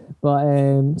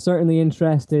 But certainly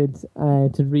interested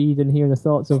to read and hear the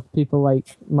thoughts of people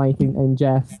like Mike and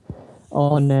Jeff.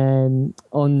 on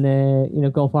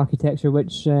golf architecture,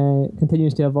 which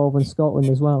continues to evolve in Scotland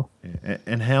as well.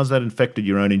 And how's that affected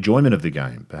your own enjoyment of the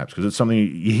game, perhaps? Because it's something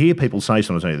you hear people say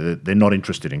sometimes that they're not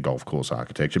interested in golf course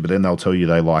architecture, but then they'll tell you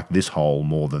they like this hole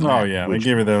more than that. Oh, yeah. They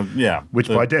give you which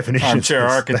by definition, armchair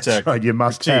architect. That's right, you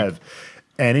must have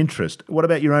an interest. What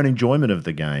about your own enjoyment of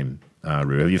the game,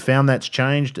 Roo? Have you found that's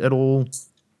changed at all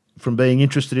from being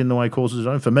interested in the way courses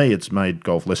are done? For me, it's made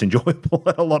golf less enjoyable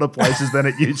at a lot of places than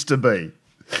it used to be.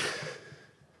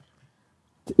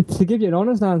 To give you an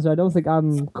honest answer, I don't think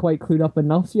I'm quite clued up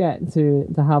enough yet to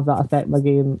have that affect my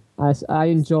game. I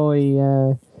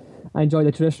enjoy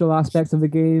the traditional aspects of the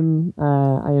game.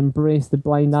 I embrace the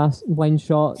blind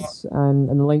shots and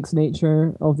the links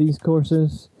nature of these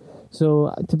courses.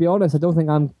 So to be honest, I don't think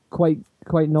I'm quite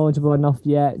knowledgeable enough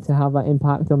yet to have that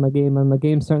impact on my game, and my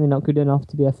game's certainly not good enough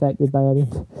to be affected by any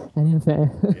of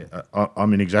it.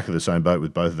 I'm in exactly the same boat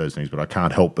with both of those things, but I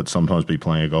can't help but sometimes be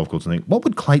playing a golf course and think, what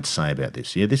would Clayton say about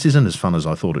this? Yeah, this isn't as fun as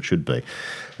I thought it should be.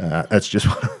 That's just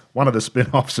one of the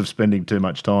spin-offs of spending too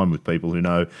much time with people who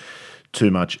know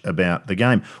too much about the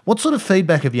game. What sort of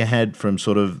feedback have you had from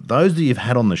sort of those that you've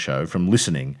had on the show, from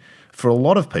listening? For a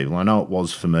lot of people, I know it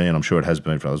was for me, and I'm sure it has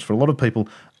been for others, for a lot of people,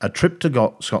 a trip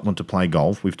to Scotland to play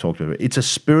golf, we've talked about it, it's a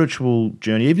spiritual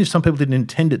journey. Even if some people didn't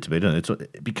intend it to be,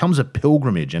 it becomes a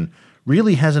pilgrimage and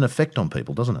really has an effect on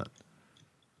people, doesn't it?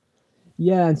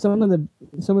 Yeah, and some of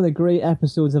the great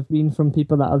episodes have been from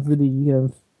people that have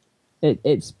really,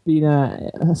 it's been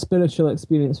a spiritual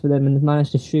experience for them and they've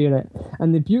managed to share it.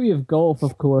 And the beauty of golf,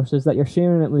 of course, is that you're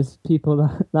sharing it with people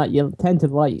that you tend to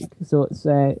like. So it's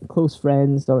close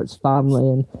friends or it's family.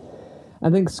 And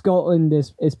I think Scotland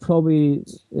is probably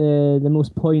the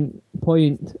most point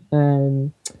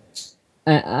and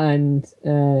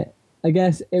I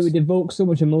guess it would evoke so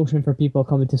much emotion for people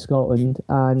coming to Scotland,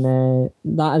 and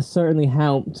that has certainly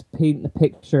helped paint the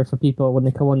picture for people when they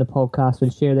come on the podcast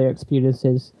and share their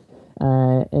experiences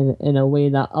in a way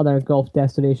that other golf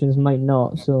destinations might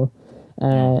not. So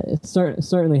it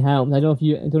certainly helped. I don't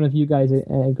know if you guys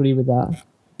agree with that.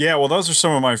 Yeah, well, those are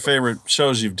some of my favorite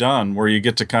shows you've done, where you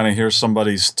get to kind of hear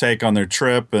somebody's take on their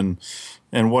trip and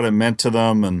what it meant to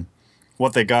them and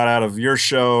what they got out of your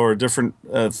show, or different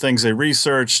things they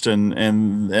researched and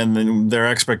then their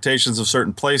expectations of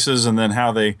certain places, and then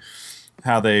how they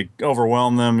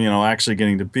overwhelm them, actually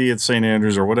getting to be at St.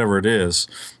 Andrews or whatever it is.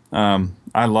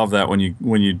 I love that when you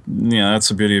that's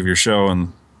the beauty of your show,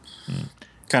 and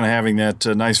kind of having that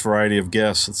nice variety of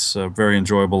guests. It's very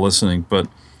enjoyable listening.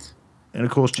 And,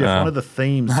 of course, Jeff, one of the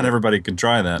themes... Not everybody can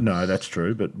try that. No, that's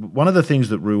true. But one of the things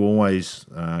that Roo always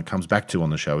comes back to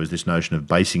on the show is this notion of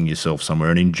basing yourself somewhere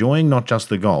and enjoying not just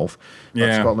the golf,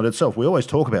 but Scotland itself. We always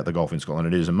talk about the golf in Scotland.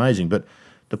 It is amazing. But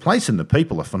the place and the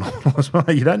people are phenomenal as well.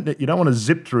 You don't want to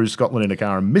zip through Scotland in a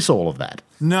car and miss all of that.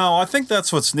 No, I think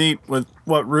that's what's neat with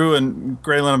what Roo and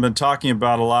Graylin have been talking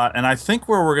about a lot. And I think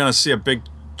where we're going to see a big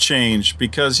change,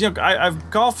 because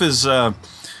golf is...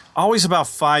 always about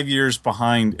 5 years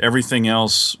behind everything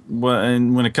else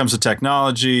when it comes to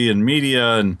technology and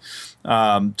media and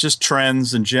just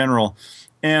trends in general.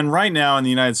 And right now in the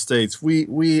United States,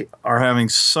 we are having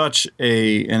such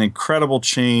an incredible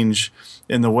change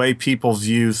in the way people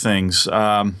view things.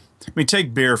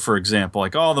 Take beer, for example.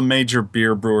 Like, all the major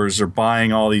beer brewers are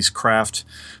buying all these craft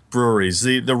breweries.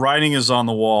 The writing is on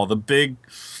the wall. The big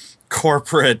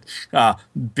corporate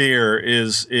beer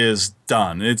is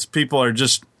done.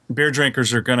 Beer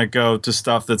drinkers are going to go to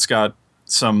stuff that's got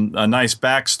a nice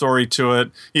backstory to it,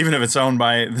 even if it's owned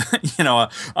by a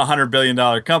 $100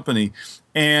 billion company.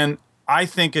 And I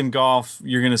think in golf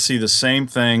you're going to see the same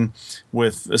thing,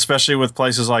 especially with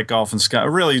places like golf in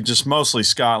Scotland, really just mostly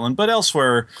Scotland, but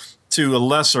elsewhere to a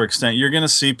lesser extent. You're going to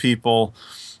see people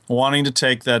wanting to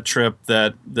take that trip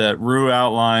that Roo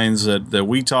outlines, that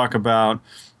we talk about,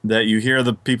 that you hear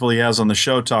the people he has on the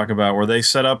show talk about, where they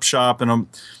set up shop in a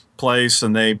place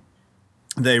and they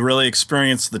really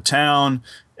experience the town,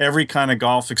 every kind of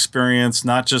golf experience,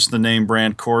 not just the name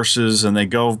brand courses. And they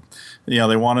go,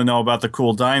 they want to know about the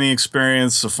cool dining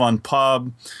experience, a fun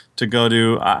pub to go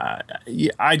to.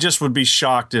 I just would be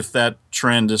shocked if that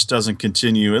trend just doesn't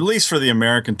continue, at least for the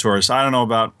American tourists. I don't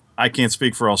know I can't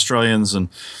speak for Australians and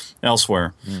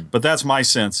elsewhere, but that's my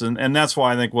sense. And that's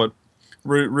why I think what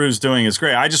Roo's doing is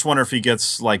great. I just wonder if he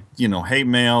gets hate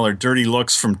mail or dirty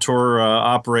looks from tour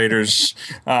operators,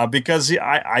 because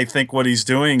I think what he's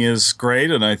doing is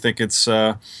great, and I think it's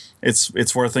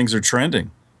where things are trending.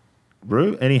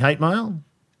 Roo, any hate mail?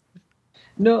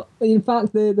 No, in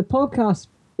fact, the podcast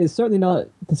it's certainly not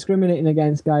discriminating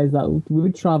against guys that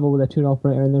would travel with a tour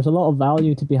operator, and there's a lot of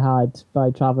value to be had by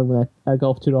traveling with a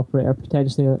golf tour operator,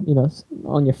 potentially,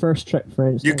 on your first trip, for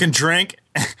instance. You can drink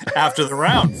after the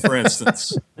round, for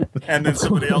instance, and then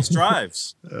somebody else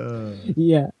drives.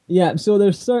 Yeah. So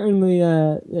there's certainly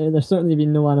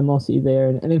been no animosity there,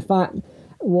 and in fact,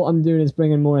 what I'm doing is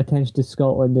bringing more attention to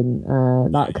Scotland,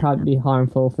 and that can't be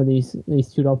harmful for these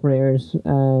tour operators,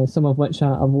 some of which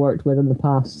I've worked with in the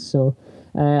past. So,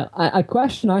 a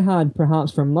question I had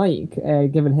perhaps for Mike,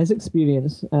 given his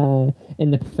experience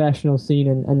in the professional scene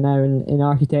and now in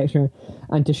architecture,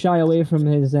 and to shy away from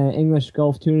his English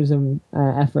golf tourism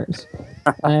efforts,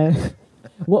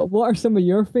 what are some of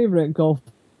your favourite golf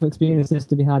experiences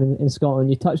to be had in Scotland?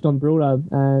 You touched on Brora,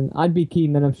 and I'd be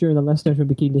keen, and I'm sure the listeners would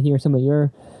be keen to hear some of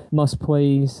your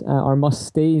must-plays or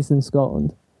must-stays in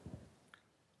Scotland.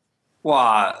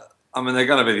 Well, I mean, they're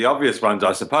going to be the obvious ones,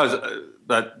 I suppose.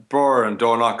 But Brora and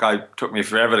Dornoch, it took me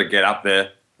forever to get up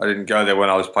there. I didn't go there when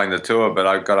I was playing the tour, but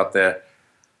I got up there,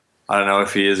 I don't know, a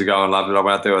few years ago and loved it. I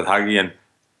went out there with Huggy, and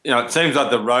it seems like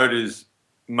the road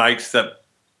makes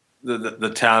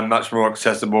the town much more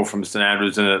accessible from St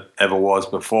Andrews than it ever was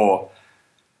before.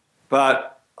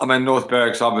 But, I mean, North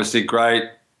Berwick's obviously great.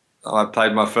 I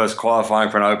played my first qualifying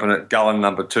for an Open at Gullen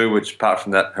number 2, which apart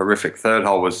from that horrific third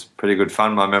hole was pretty good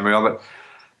fun, my memory of it.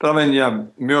 But, I mean,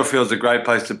 Muirfield's a great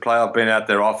place to play. I've been out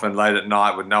there often late at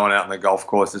night with no one out on the golf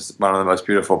course. It's one of the most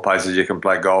beautiful places you can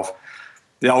play golf.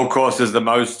 The Old Course is the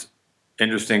most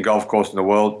interesting golf course in the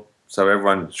world, so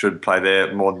everyone should play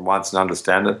there more than once and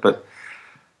understand it. But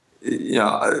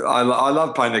I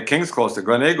love playing the King's Course at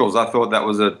Glen Eagles. I thought that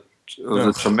was a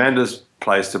tremendous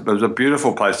place. It was a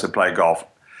beautiful place to play golf.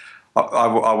 I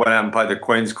went out and played the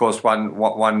Queen's Course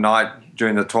one night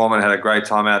during the tournament. Had a great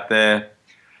time out there.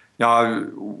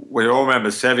 We all remember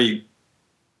Seve,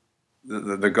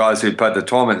 the guys who played the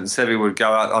tournament. And Seve would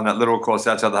go out on that little course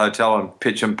outside the hotel and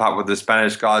pitch and putt with the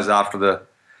Spanish guys after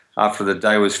the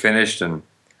day was finished. And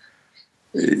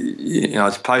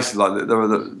it's places like there were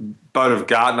the Boat of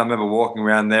Garden. I remember walking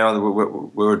around there. We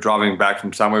were driving back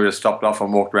from somewhere. We just stopped off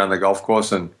and walked around the golf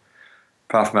course, and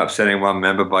apart from upsetting one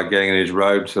member by getting in his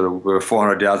road, we were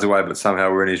 400 yards away, but somehow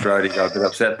we were in his road. He got a bit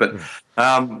upset. But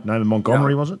name of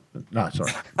Montgomery, was it? No,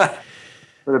 sorry. But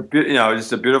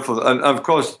just a beautiful, and of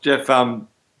course, Jeff,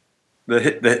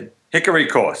 the Hickory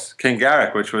Course,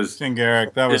 Kingarrick, which was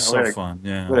Kingarrick. That was so fun.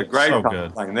 Yeah, we had a great so time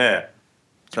good playing there.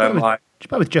 Did you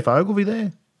play with Jeff Ogilvy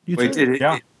there? We did.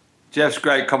 Yeah. Jeff's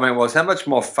great comment was, how much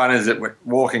more fun is it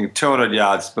walking 200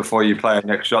 yards before you play a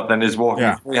next shot than is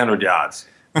walking 300 yards?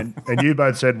 And you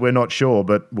both said, we're not sure,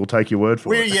 but we'll take your word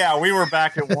for it. Yeah, we were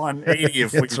back at 180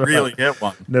 if we really hit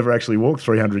one. Never actually walked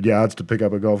 300 yards to pick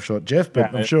up a golf shot, Jeff,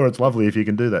 but I'm sure it's lovely if you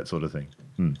can do that sort of thing.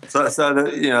 So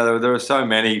there are so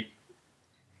many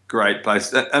great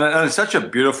places. And it's such a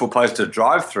beautiful place to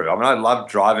drive through. I mean, I love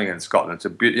driving in Scotland.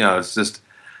 It's just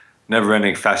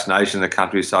never-ending fascination in the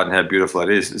countryside and how beautiful it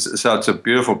is. So it's a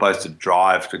beautiful place to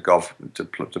drive, to golf, to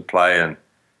play. And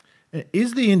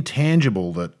is the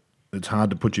intangible that it's hard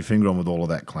to put your finger on with all of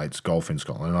that, Clates, golf in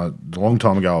Scotland? A long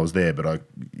time ago I was there, but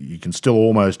you can still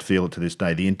almost feel it to this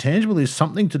day. The intangible is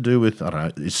something to do with, I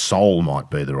don't know, soul might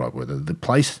be the right word. The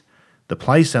place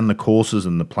and the courses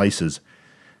and the places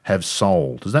have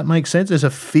soul. Does that make sense? There's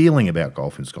a feeling about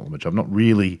golf in Scotland which I've not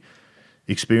really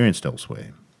experienced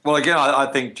elsewhere. Well, again, I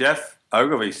think Jeff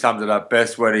Ogilvy summed it up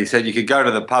best when he said you could go to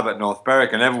the pub at North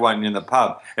Berwick and everyone in the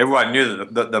pub, everyone knew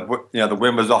that the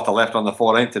wind was off the left on the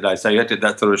 14th today, so you had to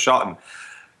that sort of shot. And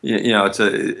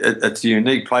it's a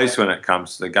unique place when it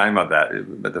comes to the game of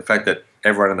that. But the fact that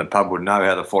everyone in the pub would know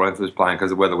how the 14th was playing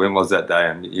because of where the wind was that day,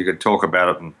 and you could talk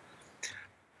about it, and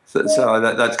so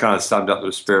that's kind of summed up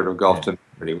the spirit of golf to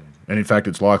me. And in fact,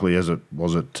 it's likely as it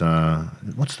was at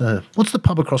what's the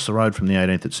pub across the road from the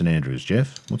 18th at St Andrews,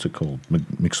 Jeff? What's it called?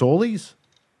 McSorley's?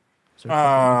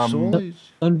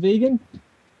 Dunvegan?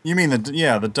 You mean the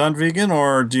Dunvegan,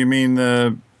 or do you mean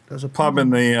there's a pub in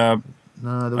the?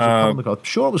 No, there was a pub. I'm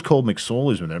sure it was called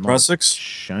McSorley's when it Sussex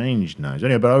changed names.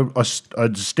 Anyway, but I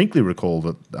distinctly recall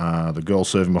that the girl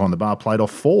serving behind the bar played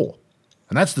off 4.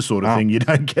 And that's the sort of thing you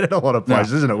don't get at a lot of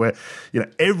places, isn't it? Where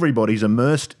everybody's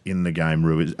immersed in the game,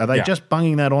 Rue. Are they just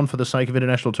bunging that on for the sake of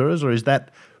international tours, or is that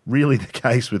really the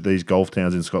case with these golf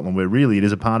towns in Scotland where really it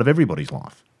is a part of everybody's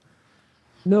life?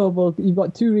 No, well, you've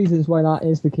got 2 reasons why that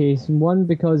is the case. One,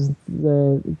 because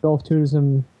the golf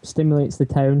tourism stimulates the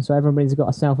town, so everybody's got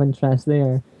a self-interest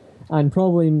there. And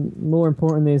probably more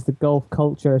importantly is the golf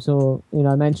culture. So,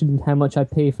 I mentioned how much I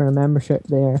pay for a membership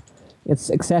there.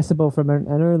 It's accessible from an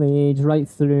early age right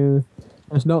through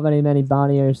there's not very many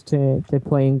barriers to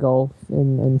playing golf,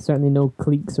 and certainly no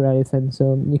cliques or anything.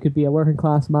 So you could be a working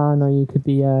class man, or you could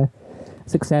be a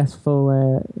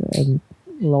successful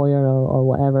lawyer or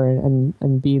whatever,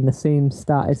 and be in the same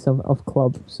status of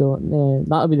club. So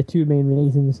that'll be the two main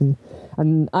reasons.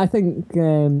 And I think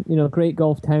great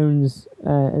golf towns,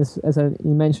 you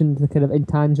mentioned, the kind of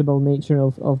intangible nature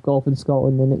of golf in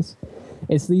Scotland, and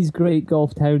it's these great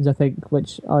golf towns, I think,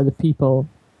 which are the people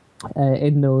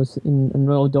in those, in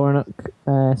Royal Dornoch,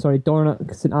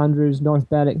 St Andrews, North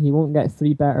Berwick. You won't get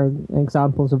three better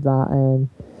examples of that.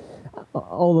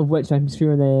 All of which I'm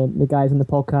sure the guys on the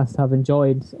podcast have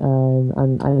enjoyed,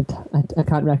 and I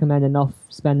can't recommend enough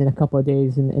spending a couple of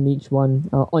days in each one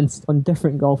on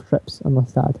different golf trips, I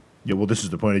must add. Yeah, well, this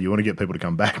is the point. You want to get people to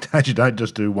come back. You don't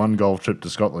just do one golf trip to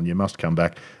Scotland. You must come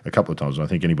back a couple of times. And I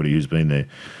think anybody who's been there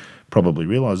probably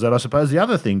realise that. I suppose the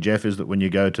other thing, Jeff, is that when you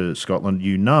go to Scotland,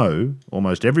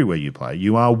 almost everywhere you play,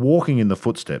 you are walking in the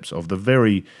footsteps of the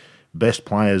very best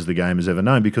players the game has ever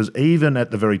known, because even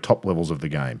at the very top levels of the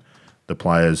game, the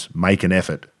players make an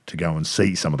effort to go and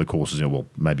see some of the courses. Well,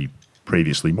 maybe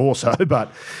previously more so,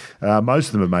 but most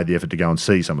of them have made the effort to go and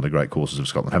see some of the great courses of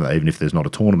Scotland, haven't they, even if there's not a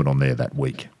tournament on there that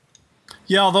week?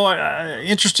 Yeah, although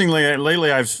interestingly,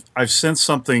 lately I've sensed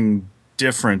something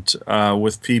different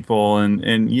with people,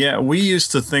 and yeah, we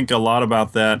used to think a lot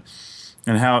about that,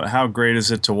 and how great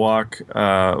is it to walk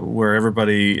where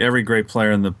every great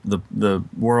player in the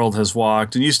world has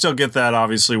walked, and you still get that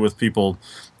obviously with people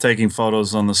taking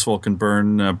photos on the Swilcan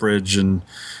Burn Bridge, and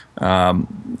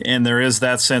there is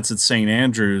that sense at St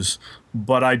Andrews,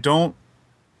 but I don't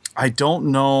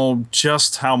know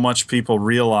just how much people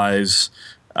realize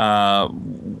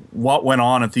what went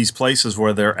on at these places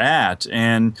where they're at.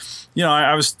 And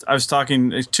I was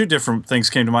talking, two different things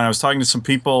came to mind. I was talking to some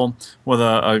people with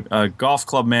a golf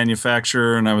club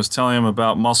manufacturer, and I was telling them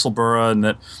about Musselburgh, and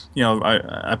that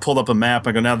I pulled up a map.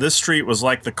 I go, now this street was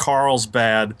like the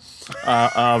Carlsbad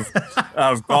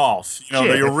of golf,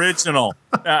 the original.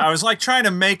 I was like trying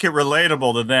to make it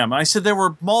relatable to them. I said there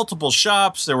were multiple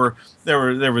shops,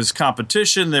 there was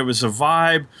competition, there was a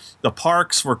vibe. The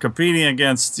parks were competing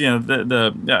against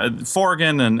the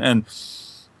Forgan,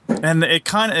 and it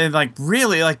kind of like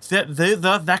really like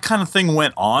that kind of thing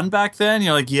went on back then.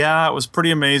 It was pretty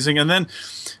amazing. And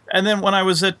then when I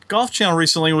was at Golf Channel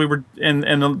recently, we were and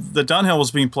the Dunhill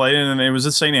was being played, and it was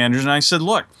at St Andrews, and I said,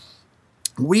 look,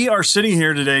 we are sitting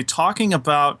here today talking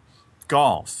about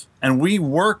golf, and we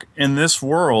work in this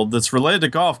world that's related to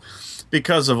golf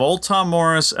because of Old Tom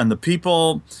Morris and the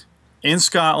people in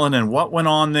Scotland and what went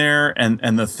on there,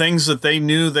 and the things that they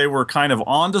knew they were kind of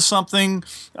onto something,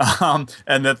 and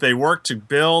that they worked to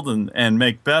build and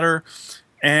make better.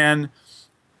 And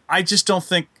I just don't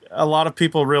think a lot of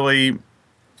people really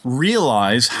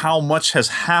realize how much has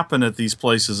happened at these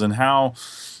places, and how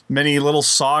many little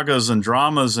sagas and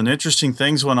dramas and interesting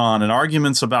things went on, and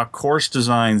arguments about course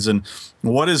designs and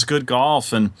what is good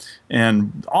golf, and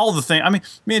all the things. I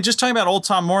mean, just talking about Old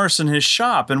Tom Morris and his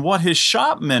shop, and what his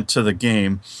shop meant to the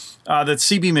game. That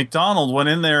CB Macdonald went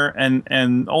in there,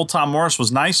 and Old Tom Morris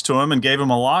was nice to him and gave him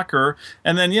a locker,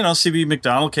 and then CB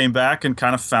Macdonald came back and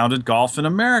kind of founded golf in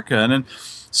America, and then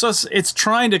so it's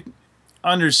trying to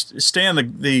understand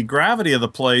the gravity of the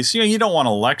place. You don't want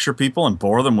to lecture people and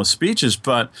bore them with speeches,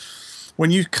 but when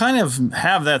you kind of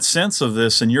have that sense of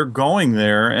this, and you're going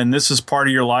there, and this is part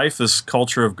of your life, this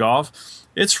culture of golf,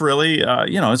 it's really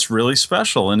it's really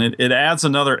special, and it adds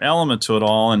another element to it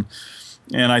all. And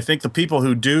I think the people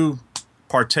who do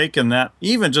partake in that,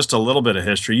 even just a little bit of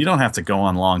history, you don't have to go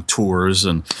on long tours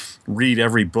and read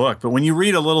every book, but when you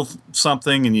read a little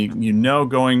something, and you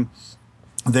going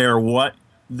there what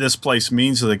this place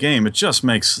means to the game, it just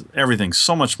makes everything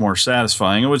so much more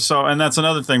satisfying. And that's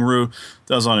another thing Rue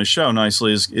does on his show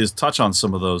nicely, is touch on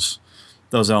some of those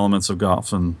elements of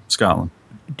golf in Scotland.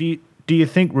 Do you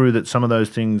think, Rue, that some of those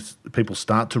things, people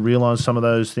start to realise some of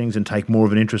those things and take more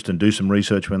of an interest and do some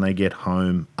research when they get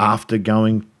home after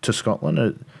going to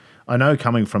Scotland? I know,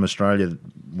 coming from Australia,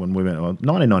 when we went,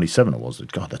 1997 it was.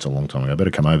 God, that's a long time ago. I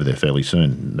better come over there fairly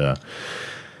soon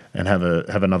and have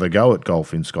another go at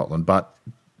golf in Scotland. But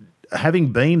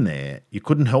having been there, you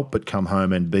couldn't help but come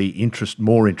home and be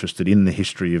more interested in the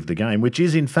history of the game, which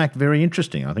is in fact very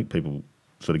interesting. I think people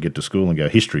sort of get to school and go,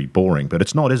 history, boring, but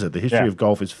it's not, is it? The history of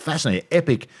golf is fascinating.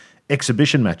 Epic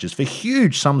exhibition matches for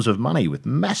huge sums of money with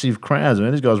massive crowds. I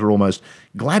mean, these guys were almost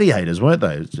gladiators, weren't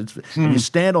they? You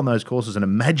stand on those courses and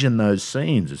imagine those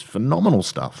scenes. It's phenomenal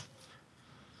stuff.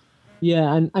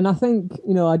 Yeah, and I think,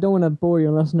 I don't want to bore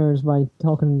your listeners by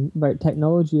talking about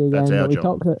technology again. That's our but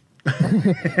job.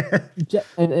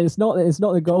 and it's not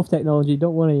the golf technology.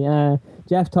 Don't worry.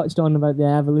 Jeff touched on about the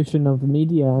evolution of the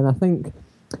media, and I think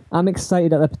I'm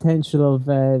excited at the potential of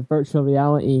virtual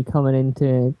reality coming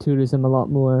into tourism a lot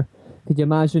more. Could you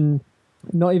imagine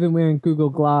not even wearing Google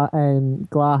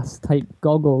Glass type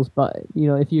goggles, but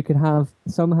if you could have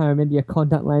somehow maybe a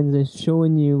contact lenses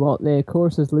showing you what the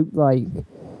courses looked like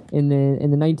in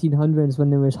the 1900s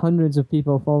when there was hundreds of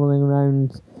people following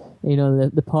around,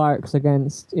 the parks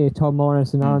against Tom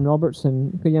Morris and Alan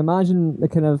Robertson. Can you imagine the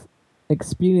kind of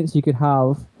experience you could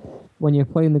have when you're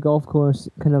playing the golf course,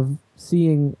 kind of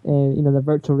seeing the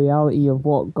virtual reality of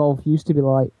what golf used to be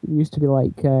like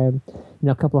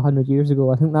a couple of hundred years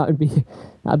ago? I think that'd be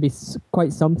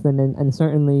quite something, and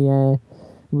certainly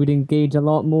would engage a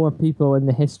lot more people in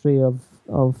the history of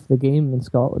the game in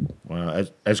Scotland. Well,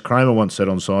 as Kramer once said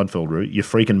on Seinfeld, Roo, you're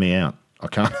freaking me out. I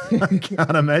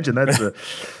can't imagine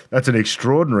that's an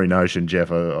extraordinary notion,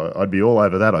 Jeff. I'd be all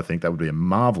over that. I think that would be a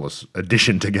marvelous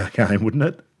addition to the game, wouldn't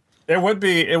it? It would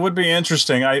be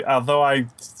interesting. Although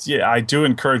I do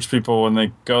encourage people when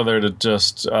they go there to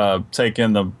just take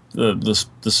in the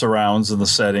surrounds and the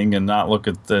setting and not look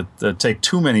at take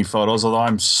too many photos. Although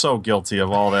I'm so guilty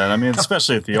of all that. I mean,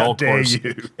 especially at the old course,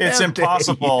 it's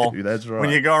impossible. That's right. When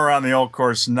you go around the old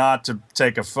course not to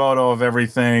take a photo of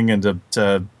everything and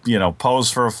to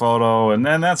pose for a photo, and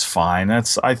then that's fine.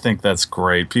 I think that's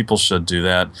great. People should do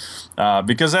that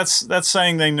because that's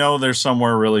saying they know there's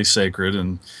somewhere really sacred,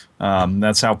 and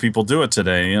that's how people do it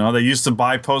today. They used to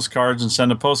buy postcards and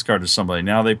send a postcard to somebody.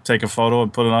 Now they take a photo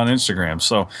and put it on Instagram.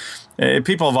 So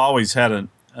people have always had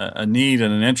a need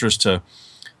and an interest to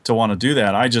want to do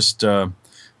that. I just,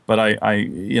 but I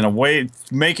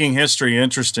making history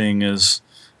interesting is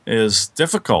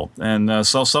difficult, and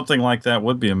so something like that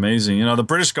would be amazing. The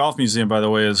British Golf Museum, by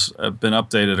the way, has been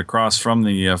updated across from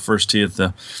the first tee at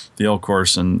the old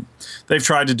course, and they've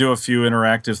tried to do a few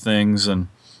interactive things, and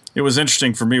it was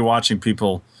interesting for me watching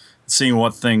people, seeing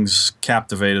what things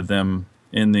captivated them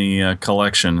in the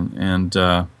collection, and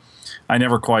I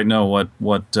never quite know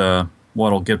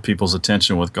what'll get people's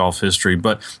attention with golf history.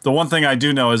 But the one thing I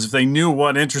do know is if they knew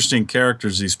what interesting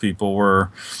characters these people were,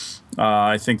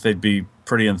 I think they'd be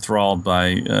pretty enthralled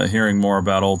by hearing more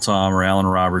about Old Tom or Alan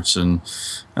Robertson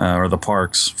or the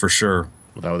Parks for sure.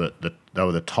 Well, they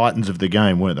were the titans of the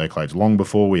game, weren't they, Clates? Long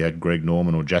before we had Greg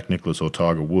Norman or Jack Nicklaus or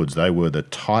Tiger Woods, they were the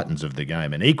titans of the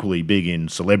game and equally big in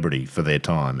celebrity for their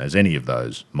time as any of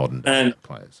those modern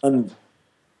players. And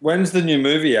when's the new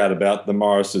movie out about the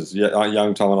Morrises,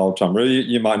 Young Tom and Old Tom? Really,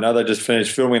 you might know they just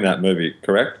finished filming that movie,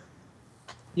 correct?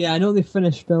 Yeah, I know they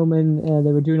finished filming.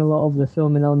 They were doing a lot of the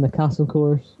filming on the Castle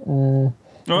course. Oh,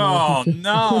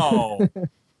 no.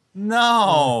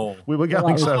 No. We were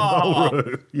going so well,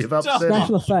 Roo. You've upset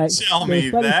special effects. Tell me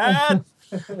that.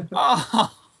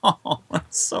 Oh,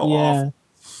 that's so awful.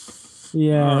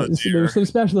 Yeah, Oh, there were some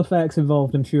special effects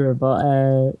involved, I'm sure. But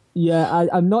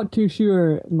I'm not too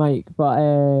sure, Mike.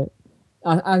 But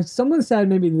someone said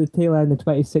maybe the tail end of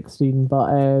 2016.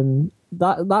 But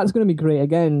that's going to be great.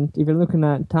 Again, if you're looking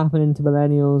at tapping into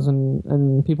millennials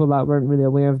and people that weren't really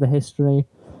aware of the history,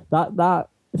 that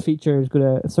feature is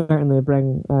going to certainly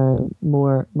bring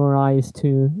more eyes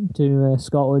to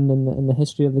Scotland and the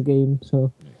history of the game.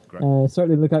 So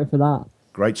certainly look out for that.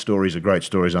 Great stories are great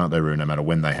stories, aren't they, Roo, no matter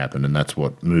when they happen, and that's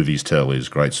what movies tell is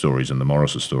great stories, and the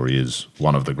Morrises story is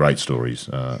one of the great stories,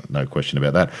 no question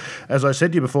about that. As I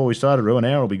said to you before we started, Roo, an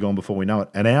hour will be gone before we know it.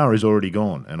 An hour is already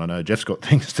gone, and I know Jeff's got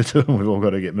things to do and we've all got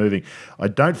to get moving. I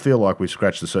don't feel like we've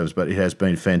scratched the surface, but it has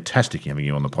been fantastic having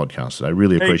you on the podcast today. I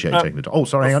really appreciate you taking the time. Oh,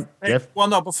 sorry, hang on, Jeff. Well,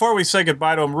 no, before we say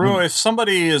goodbye to him, Roo, if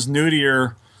somebody is new to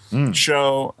your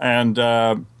show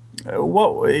and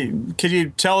what could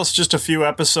you tell us just a few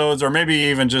episodes, or maybe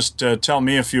even just tell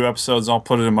me a few episodes? I'll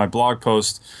put it in my blog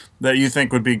post that you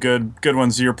think would be good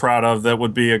ones you're proud of. That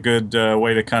would be a good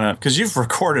way to kind of, because you've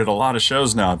recorded a lot of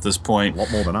shows now at this point. A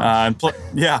lot more than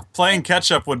us. Playing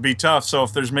catch up would be tough. So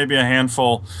if there's maybe a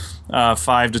handful,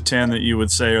 5 to 10 that you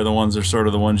would say are the ones are sort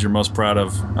of the ones you're most proud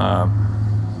of,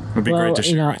 would be great to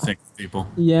share. I think with people.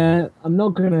 Yeah, I'm not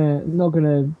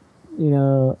gonna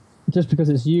just because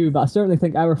it's you, but I certainly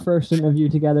think our first interview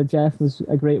together, Jeff, was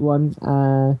a great one.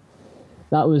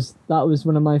 That was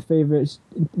one of my favourites.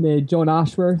 John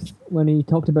Ashworth, when he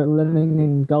talked about living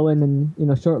in Gullin, and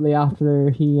shortly after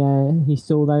he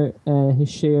sold out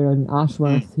his share in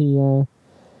Ashworth, he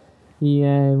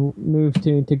moved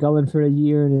to Gullin for a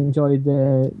year and enjoyed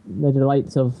the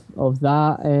delights of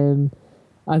that.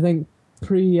 I think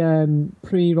pre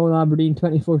Royal Aberdeen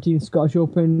 2014 Scottish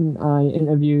Open, I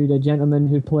interviewed a gentleman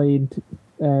who played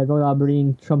Royal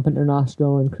Aberdeen, Trump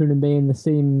International, and Croonan Bay in the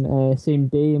same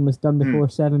day, and was done before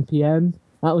 7 p.m.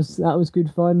 That was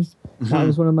good fun. That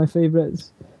was one of my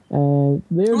favourites.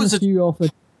 There's a few off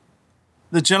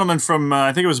the gentleman from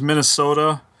I think it was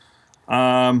Minnesota.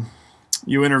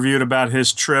 You interviewed about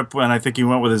his trip, and I think he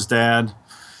went with his dad.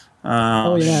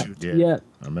 Yeah.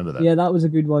 I remember that. Yeah, that was a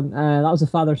good one. That was a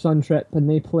father-son trip, and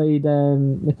they played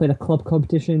a club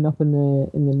competition up in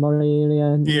the Murray area,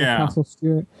 in Castle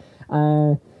Stewart.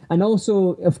 And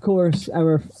also, of course,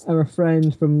 our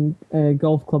friend from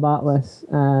Golf Club Atlas,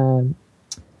 Rand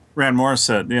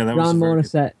Morissette. Yeah, that was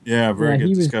Morissette. Very good he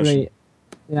was discussion. Great.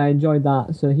 Yeah, I enjoyed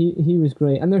that. So he was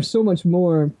great, and there's so much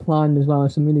more planned as well.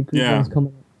 Some really good ones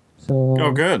coming up.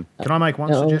 So good. Can I make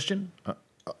one suggestion?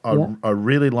 I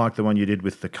really like the one you did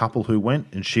with the couple who went,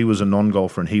 and she was a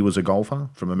non-golfer and he was a golfer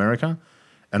from America,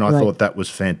 and I thought that was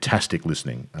fantastic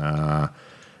listening.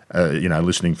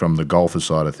 Listening from the golfer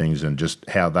side of things and just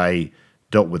how they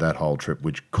dealt with that whole trip,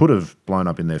 which could have blown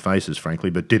up in their faces, frankly,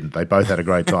 but didn't. They both had a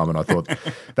great time, and I thought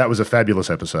that was a fabulous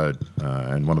episode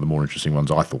and one of the more interesting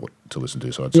ones I thought to listen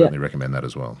to, so I'd certainly recommend that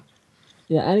as well.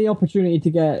 Yeah, any opportunity to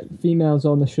get females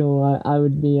on the show, I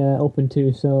would be open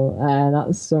to. So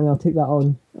I'll take that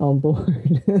on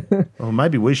board. Well,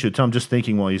 maybe we should. I'm just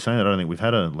thinking while you're saying that. I don't think we've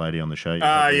had a lady on the show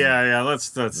yet.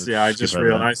 Let's I just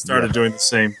realized I started doing the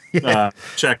same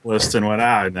checklist and went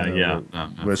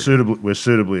We're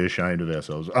suitably ashamed of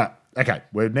ourselves. Okay,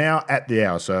 we're now at the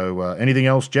hour. So anything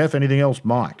else, Jeff? Anything else,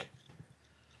 Mike?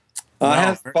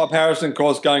 How's Bob Harrison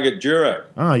course going at Duro?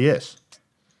 Oh yes.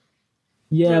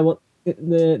 Yeah, well.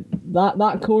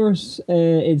 That course,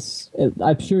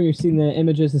 I'm sure you've seen the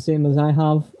images the same as I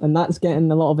have, and that's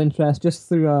getting a lot of interest just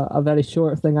through a very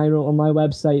short thing I wrote on my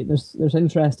website. There's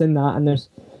interest in that, and there's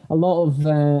a lot of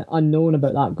unknown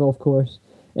about that golf course.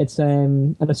 It's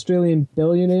an Australian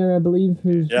billionaire, I believe,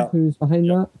 who's behind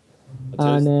that.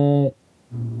 And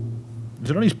is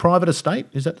it on his private estate?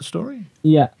 Is that the story?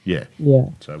 Yeah. Yeah. Yeah.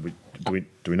 So do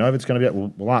we know if it's going to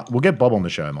be? We'll get Bob on the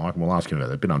show, Mike, and we'll ask him about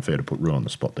that. It's a bit unfair to put Rue on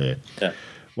the spot there. Yeah.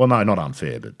 Well, no, not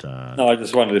unfair, but no, I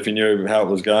just wondered if you knew how it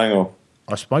was going, or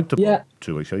I spoke to Bob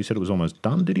 2 weeks ago. He said it was almost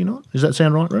done. Did he not? Does that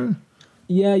sound right, Rue?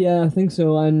 Yeah, I think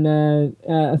so. And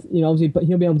obviously, but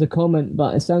he'll be able to comment.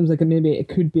 But it sounds like maybe it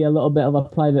could be a little bit of a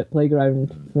private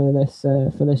playground for this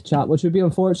chat, which would be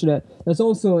unfortunate. There's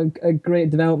also a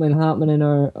great development happening in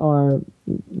our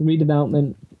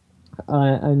redevelopment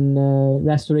and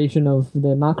restoration of the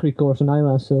Macri course in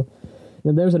Isla. So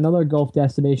there's another golf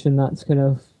destination that's kind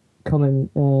of coming.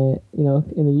 In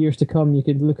the years to come, you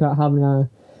could look at having a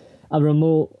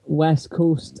remote West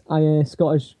Coast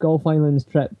Scottish Golf Islands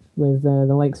trip with the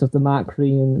likes of the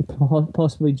Macri and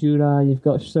possibly Jura. You've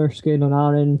got Surskin on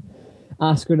Arran,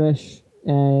 Askernish,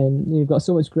 and you've got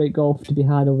so much great golf to be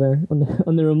had over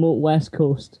on the remote West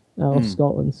Coast of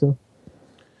Scotland. So.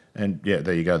 And yeah,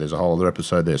 there you go. There's a whole other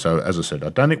episode there. So as I said, I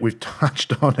don't think we've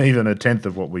touched on even a tenth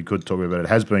of what we could talk about. It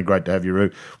has been great to have you, Rue.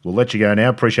 We'll let you go now.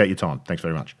 Appreciate your time. Thanks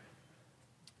very much.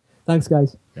 Thanks,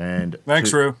 guys. And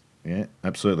thanks, Rue. Yeah,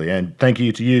 absolutely. And thank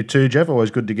you to you too, Jeff. Always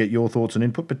good to get your thoughts and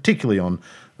input, particularly on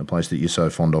a place that you're so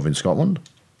fond of in Scotland.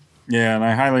 Yeah, and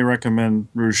I highly recommend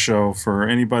Rue's show for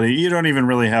anybody. You don't even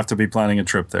really have to be planning a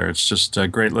trip there. It's just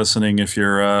great listening if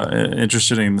you're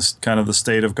interested in this kind of the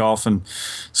state of golf in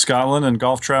Scotland and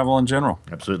golf travel in general.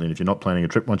 Absolutely. And if you're not planning a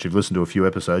trip, once you've listened to a few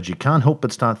episodes, you can't help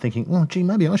but start thinking, oh, gee,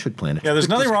 maybe I should plan it. Yeah, there's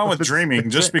nothing wrong with dreaming.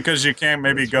 Just because you can't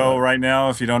maybe go right now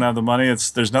if you don't have the money,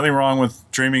 there's nothing wrong with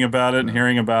dreaming about it and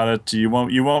hearing about it.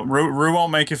 Rue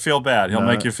won't make you feel bad. He'll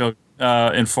make you feel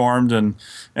informed and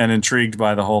intrigued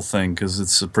by the whole thing because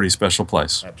it's a pretty special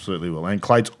place. Absolutely will. And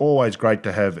Clayton, always great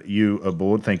to have you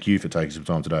aboard. Thank you for taking some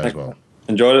time today as well.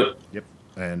 Enjoyed it. Yep.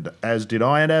 And as did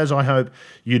I, and as I hope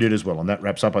you did as well. And that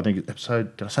wraps up, I think,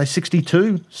 episode, did I say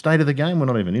 62? State of the Game. We're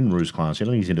not even in Rue's class yet.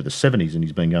 I think he's into the 70s and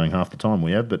he's been going half the time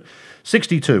we have. But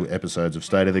 62 episodes of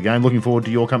State of the Game. Looking forward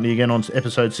to your company again on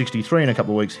episode 63 in a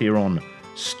couple of weeks here on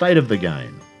State of the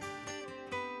Game.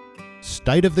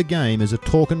 State of the Game is a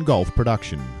Talk and Golf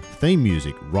production. Theme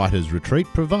music, Writer's Retreat,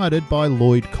 provided by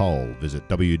Lloyd Cole. Visit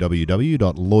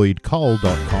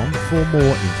www.lloydcole.com for more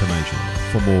information.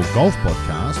 For more golf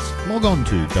podcasts, log on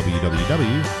to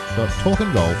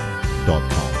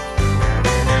www.talkandgolf.com.